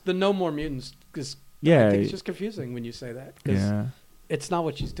 Because the No More Mutants is... Yeah. I think it's just confusing when you say that. Yeah. It's not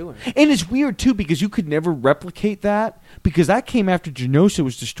what she's doing. And it's weird, too, because you could never replicate that, because that came after Genosha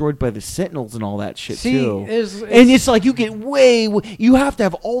was destroyed by the Sentinels and all that shit, too. And it's like you get you have to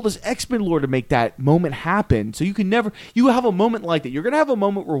have all this X-Men lore to make that moment happen. So you can never... You have a moment like that. You're going to have a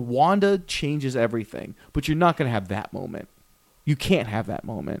moment where Wanda changes everything, but you're not going to have that moment. You can't have that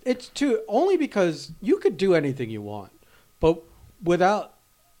moment. It's only because you could do anything you want, but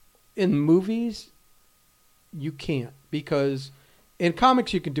in movies, you can't, because in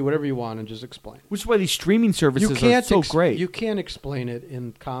comics you can do whatever you want and just explain. Which is why these streaming services are so great. You can't explain it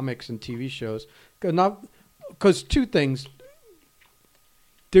in comics and TV shows, because two things.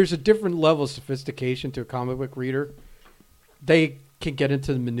 There's a different level of sophistication to a comic book reader. They can get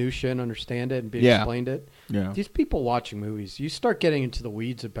into the minutia and understand it and be explained it. Yeah. These people watching movies, you start getting into the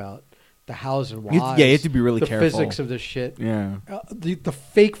weeds about the hows and whys. You have to be really careful. The physics of this shit. Yeah. The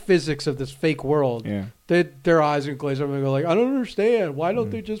fake physics of this fake world. Yeah. Their eyes are glazed over and go I don't understand. Why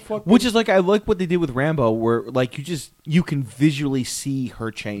don't they just fuck? Which is I like what they did with Rambo, where you can visually see her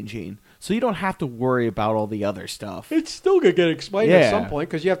changing. So you don't have to worry about all the other stuff. It's still going to get explained at some point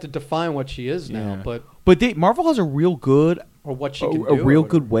because you have to define what she is now. But Marvel has a real good... Or what she can do. A real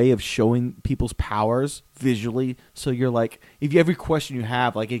good way of showing people's powers visually. So you're if every question you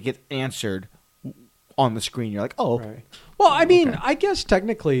have, it gets answered on the screen. You're like, oh. Right. Well, I mean, I guess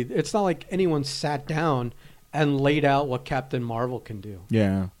technically it's not like anyone sat down and laid out what Captain Marvel can do.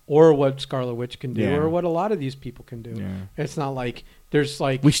 Yeah. Or what Scarlet Witch can do. Or what a lot of these people can do. Yeah. It's not like there's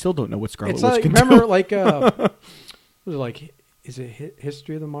We still don't know what Scarlet Witch can do. Remember, was it is it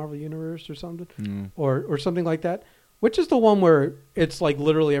History of the Marvel Universe or something? Or something like that? Which is the one where it's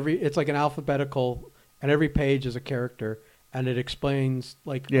literally it's an alphabetical, and every page is a character, and it explains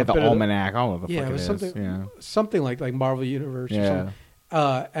like Yeah, a the bit of almanac. I don't know what the yeah, fuck it was is. something like Marvel Universe or Yeah.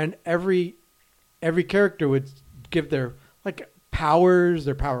 something. And every character would give their like powers,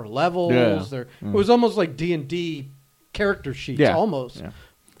 their power levels. Yeah. It was almost like D&D character sheets, Yeah. almost. Yeah.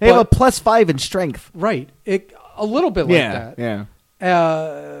 They have a +5 in strength. Right. A little bit like that.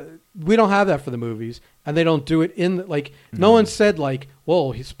 Yeah. We don't have that for the movies, and they don't do it in like. No one said like,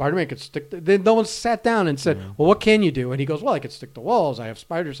 "Well, Spider-Man could stick." No one sat down and said, "Well, what can you do?" And he goes, "Well, I could stick to walls. I have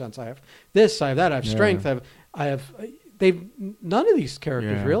spider sense. I have this. I have that. I have strength. I have." They've none of these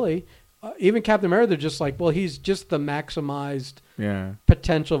characters really. Even Captain America, they're just like, well, he's just the maximized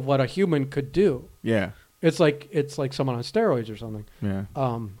potential of what a human could do. Yeah. It's like someone on steroids or something.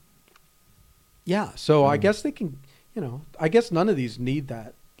 Yeah. So I guess they can, I guess none of these need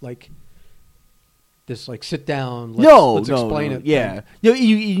that, like, this, like, sit down, let's explain it. Yeah. But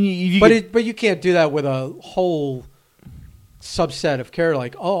you can't do that with a whole subset of care.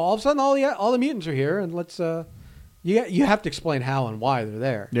 Like, all of a sudden all the mutants are here, and let's you have to explain how and why they're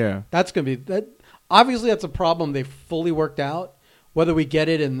there. Yeah. That's gonna be that. Obviously, that's a problem they fully worked out. Whether we get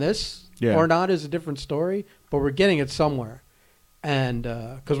it in this or not is a different story, but we're getting it somewhere, and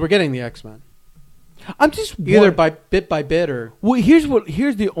because we're getting the X-Men. I'm just either by bit or. Well, here's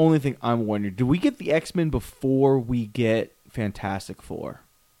the only thing I'm wondering: do we get the X-Men before we get Fantastic Four?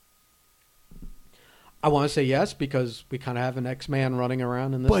 I want to say yes because we kind of have an X-Man running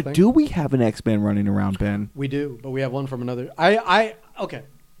around in this thing. But do we have an X-Men running around, Ben? We do, but we have one from another. Okay.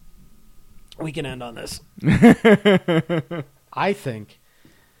 We can end on this. I think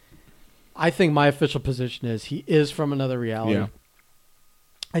my official position is he is from another reality. Yeah.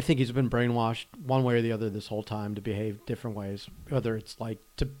 I think he's been brainwashed one way or the other this whole time to behave different ways, whether it's like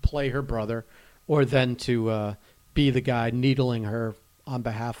to play her brother or then to be the guy needling her on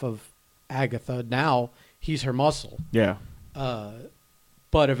behalf of Agatha. Now he's her muscle. Yeah.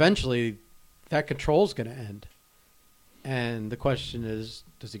 But eventually that control's going to end. And the question is,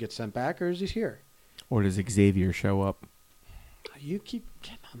 does he get sent back or is he here? Or does Xavier show up? You keep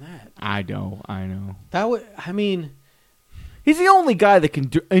getting on that. I know. That would, I mean... He's the only guy that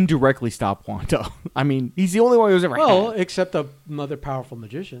can indirectly stop Wanda. I mean, he's the only one who's ever had. Except another powerful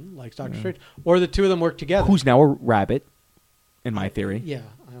magician like Doctor Strange. Or the two of them work together. Who's now a rabbit, in my theory. Yeah,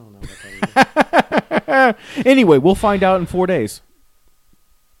 I don't know what that is. Anyway, we'll find out in 4 days.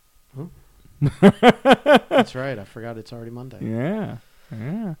 That's right. I forgot it's already Monday. Yeah.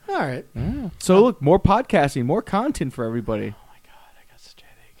 All right. Yeah. So, look, more podcasting, more content for everybody. Oh, my God. I got such a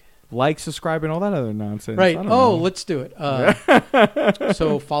headache. Like, subscribe, and all that other nonsense. Right. I don't know. Let's do it.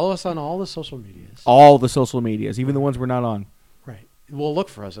 So follow us on all the social medias. All the social medias, even the ones we're not on. Right. Well, look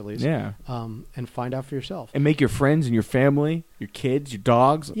for us at least. Yeah. And find out for yourself. And make your friends and your family, your kids, your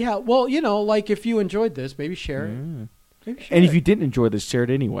dogs. Yeah. Well, like if you enjoyed this, maybe share it. Maybe share and it. if you didn't enjoy this, share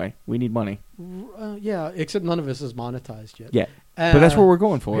it anyway. We need money. Yeah, except none of us is monetized yet. Yeah. But that's what we're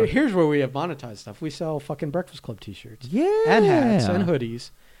going for. Here's where we have monetized stuff. We sell fucking Breakfast Club t-shirts. Yeah. And hats and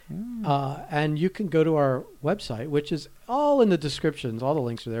hoodies. And you can go to our website, which is all in the descriptions. All the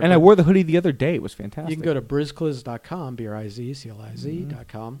links are there. And I wore the hoodie the other day. It was fantastic. You can go to brizcliz.com,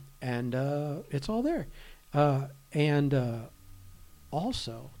 BRIZCLIZ.com, and it's all there. And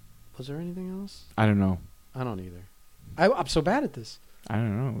also, was there anything else? I don't know. I don't either. I'm so bad at this. I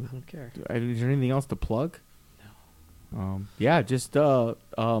don't know. I don't care. Is there anything else to plug? No. Yeah, just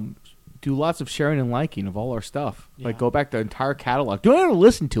do lots of sharing and liking of all our stuff. Yeah. Like, go back the entire catalog. Don't even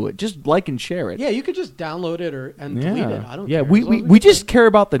listen to it. Just like and share it. Yeah, you could just download it and delete it. I don't care. Yeah, As long as we just care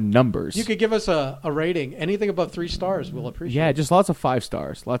about the numbers. You could give us a rating. Anything above 3 stars, we'll appreciate. Yeah, just lots of 5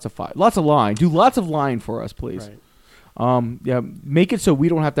 stars. Lots of line. Do lots of line for us, please. Right. Yeah, make it so we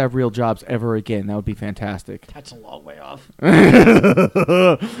don't have to have real jobs ever again. That would be fantastic. That's a long way off.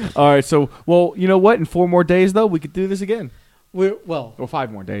 All right, so, well, you know what? In 4 more days, though, we could do this again. Or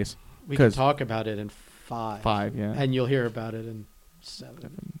 5 more days. We can talk about it in 5. 5, yeah. And you'll hear about it in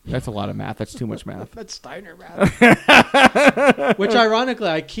 7. That's a lot of math. That's too much math. That's Steiner math. Which, ironically,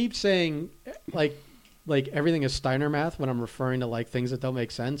 I keep saying, like everything is Steiner math when I'm referring to like things that don't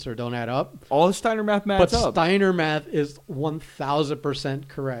make sense or don't add up. All the Steiner math adds up. But Steiner math is 1,000%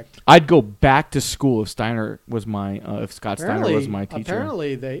 correct. I'd go back to school if Steiner was if Scott Steiner was my teacher.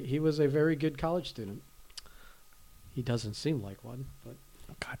 Apparently, he was a very good college student. He doesn't seem like one, but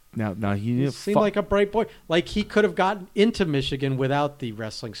God, now he seemed like a bright boy. Like he could have gotten into Michigan without the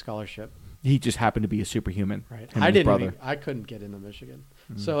wrestling scholarship. He just happened to be a superhuman. Right. I couldn't get into Michigan.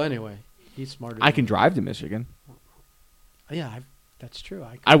 So anyway, he's smarter. I can drive to Michigan. Yeah, that's true.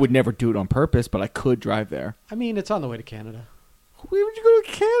 I would never do it on purpose, but I could drive there. I mean, it's on the way to Canada. Where would you go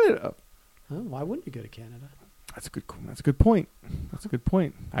to Canada? Huh? Why wouldn't you go to Canada? That's a good point. That's a good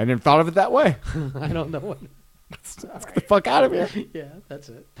point. I never thought of it that way. I don't know what. Let's get the fuck out of here. Yeah, that's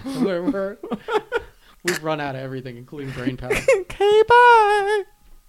it. We've run out of everything, including brain power. Okay, bye.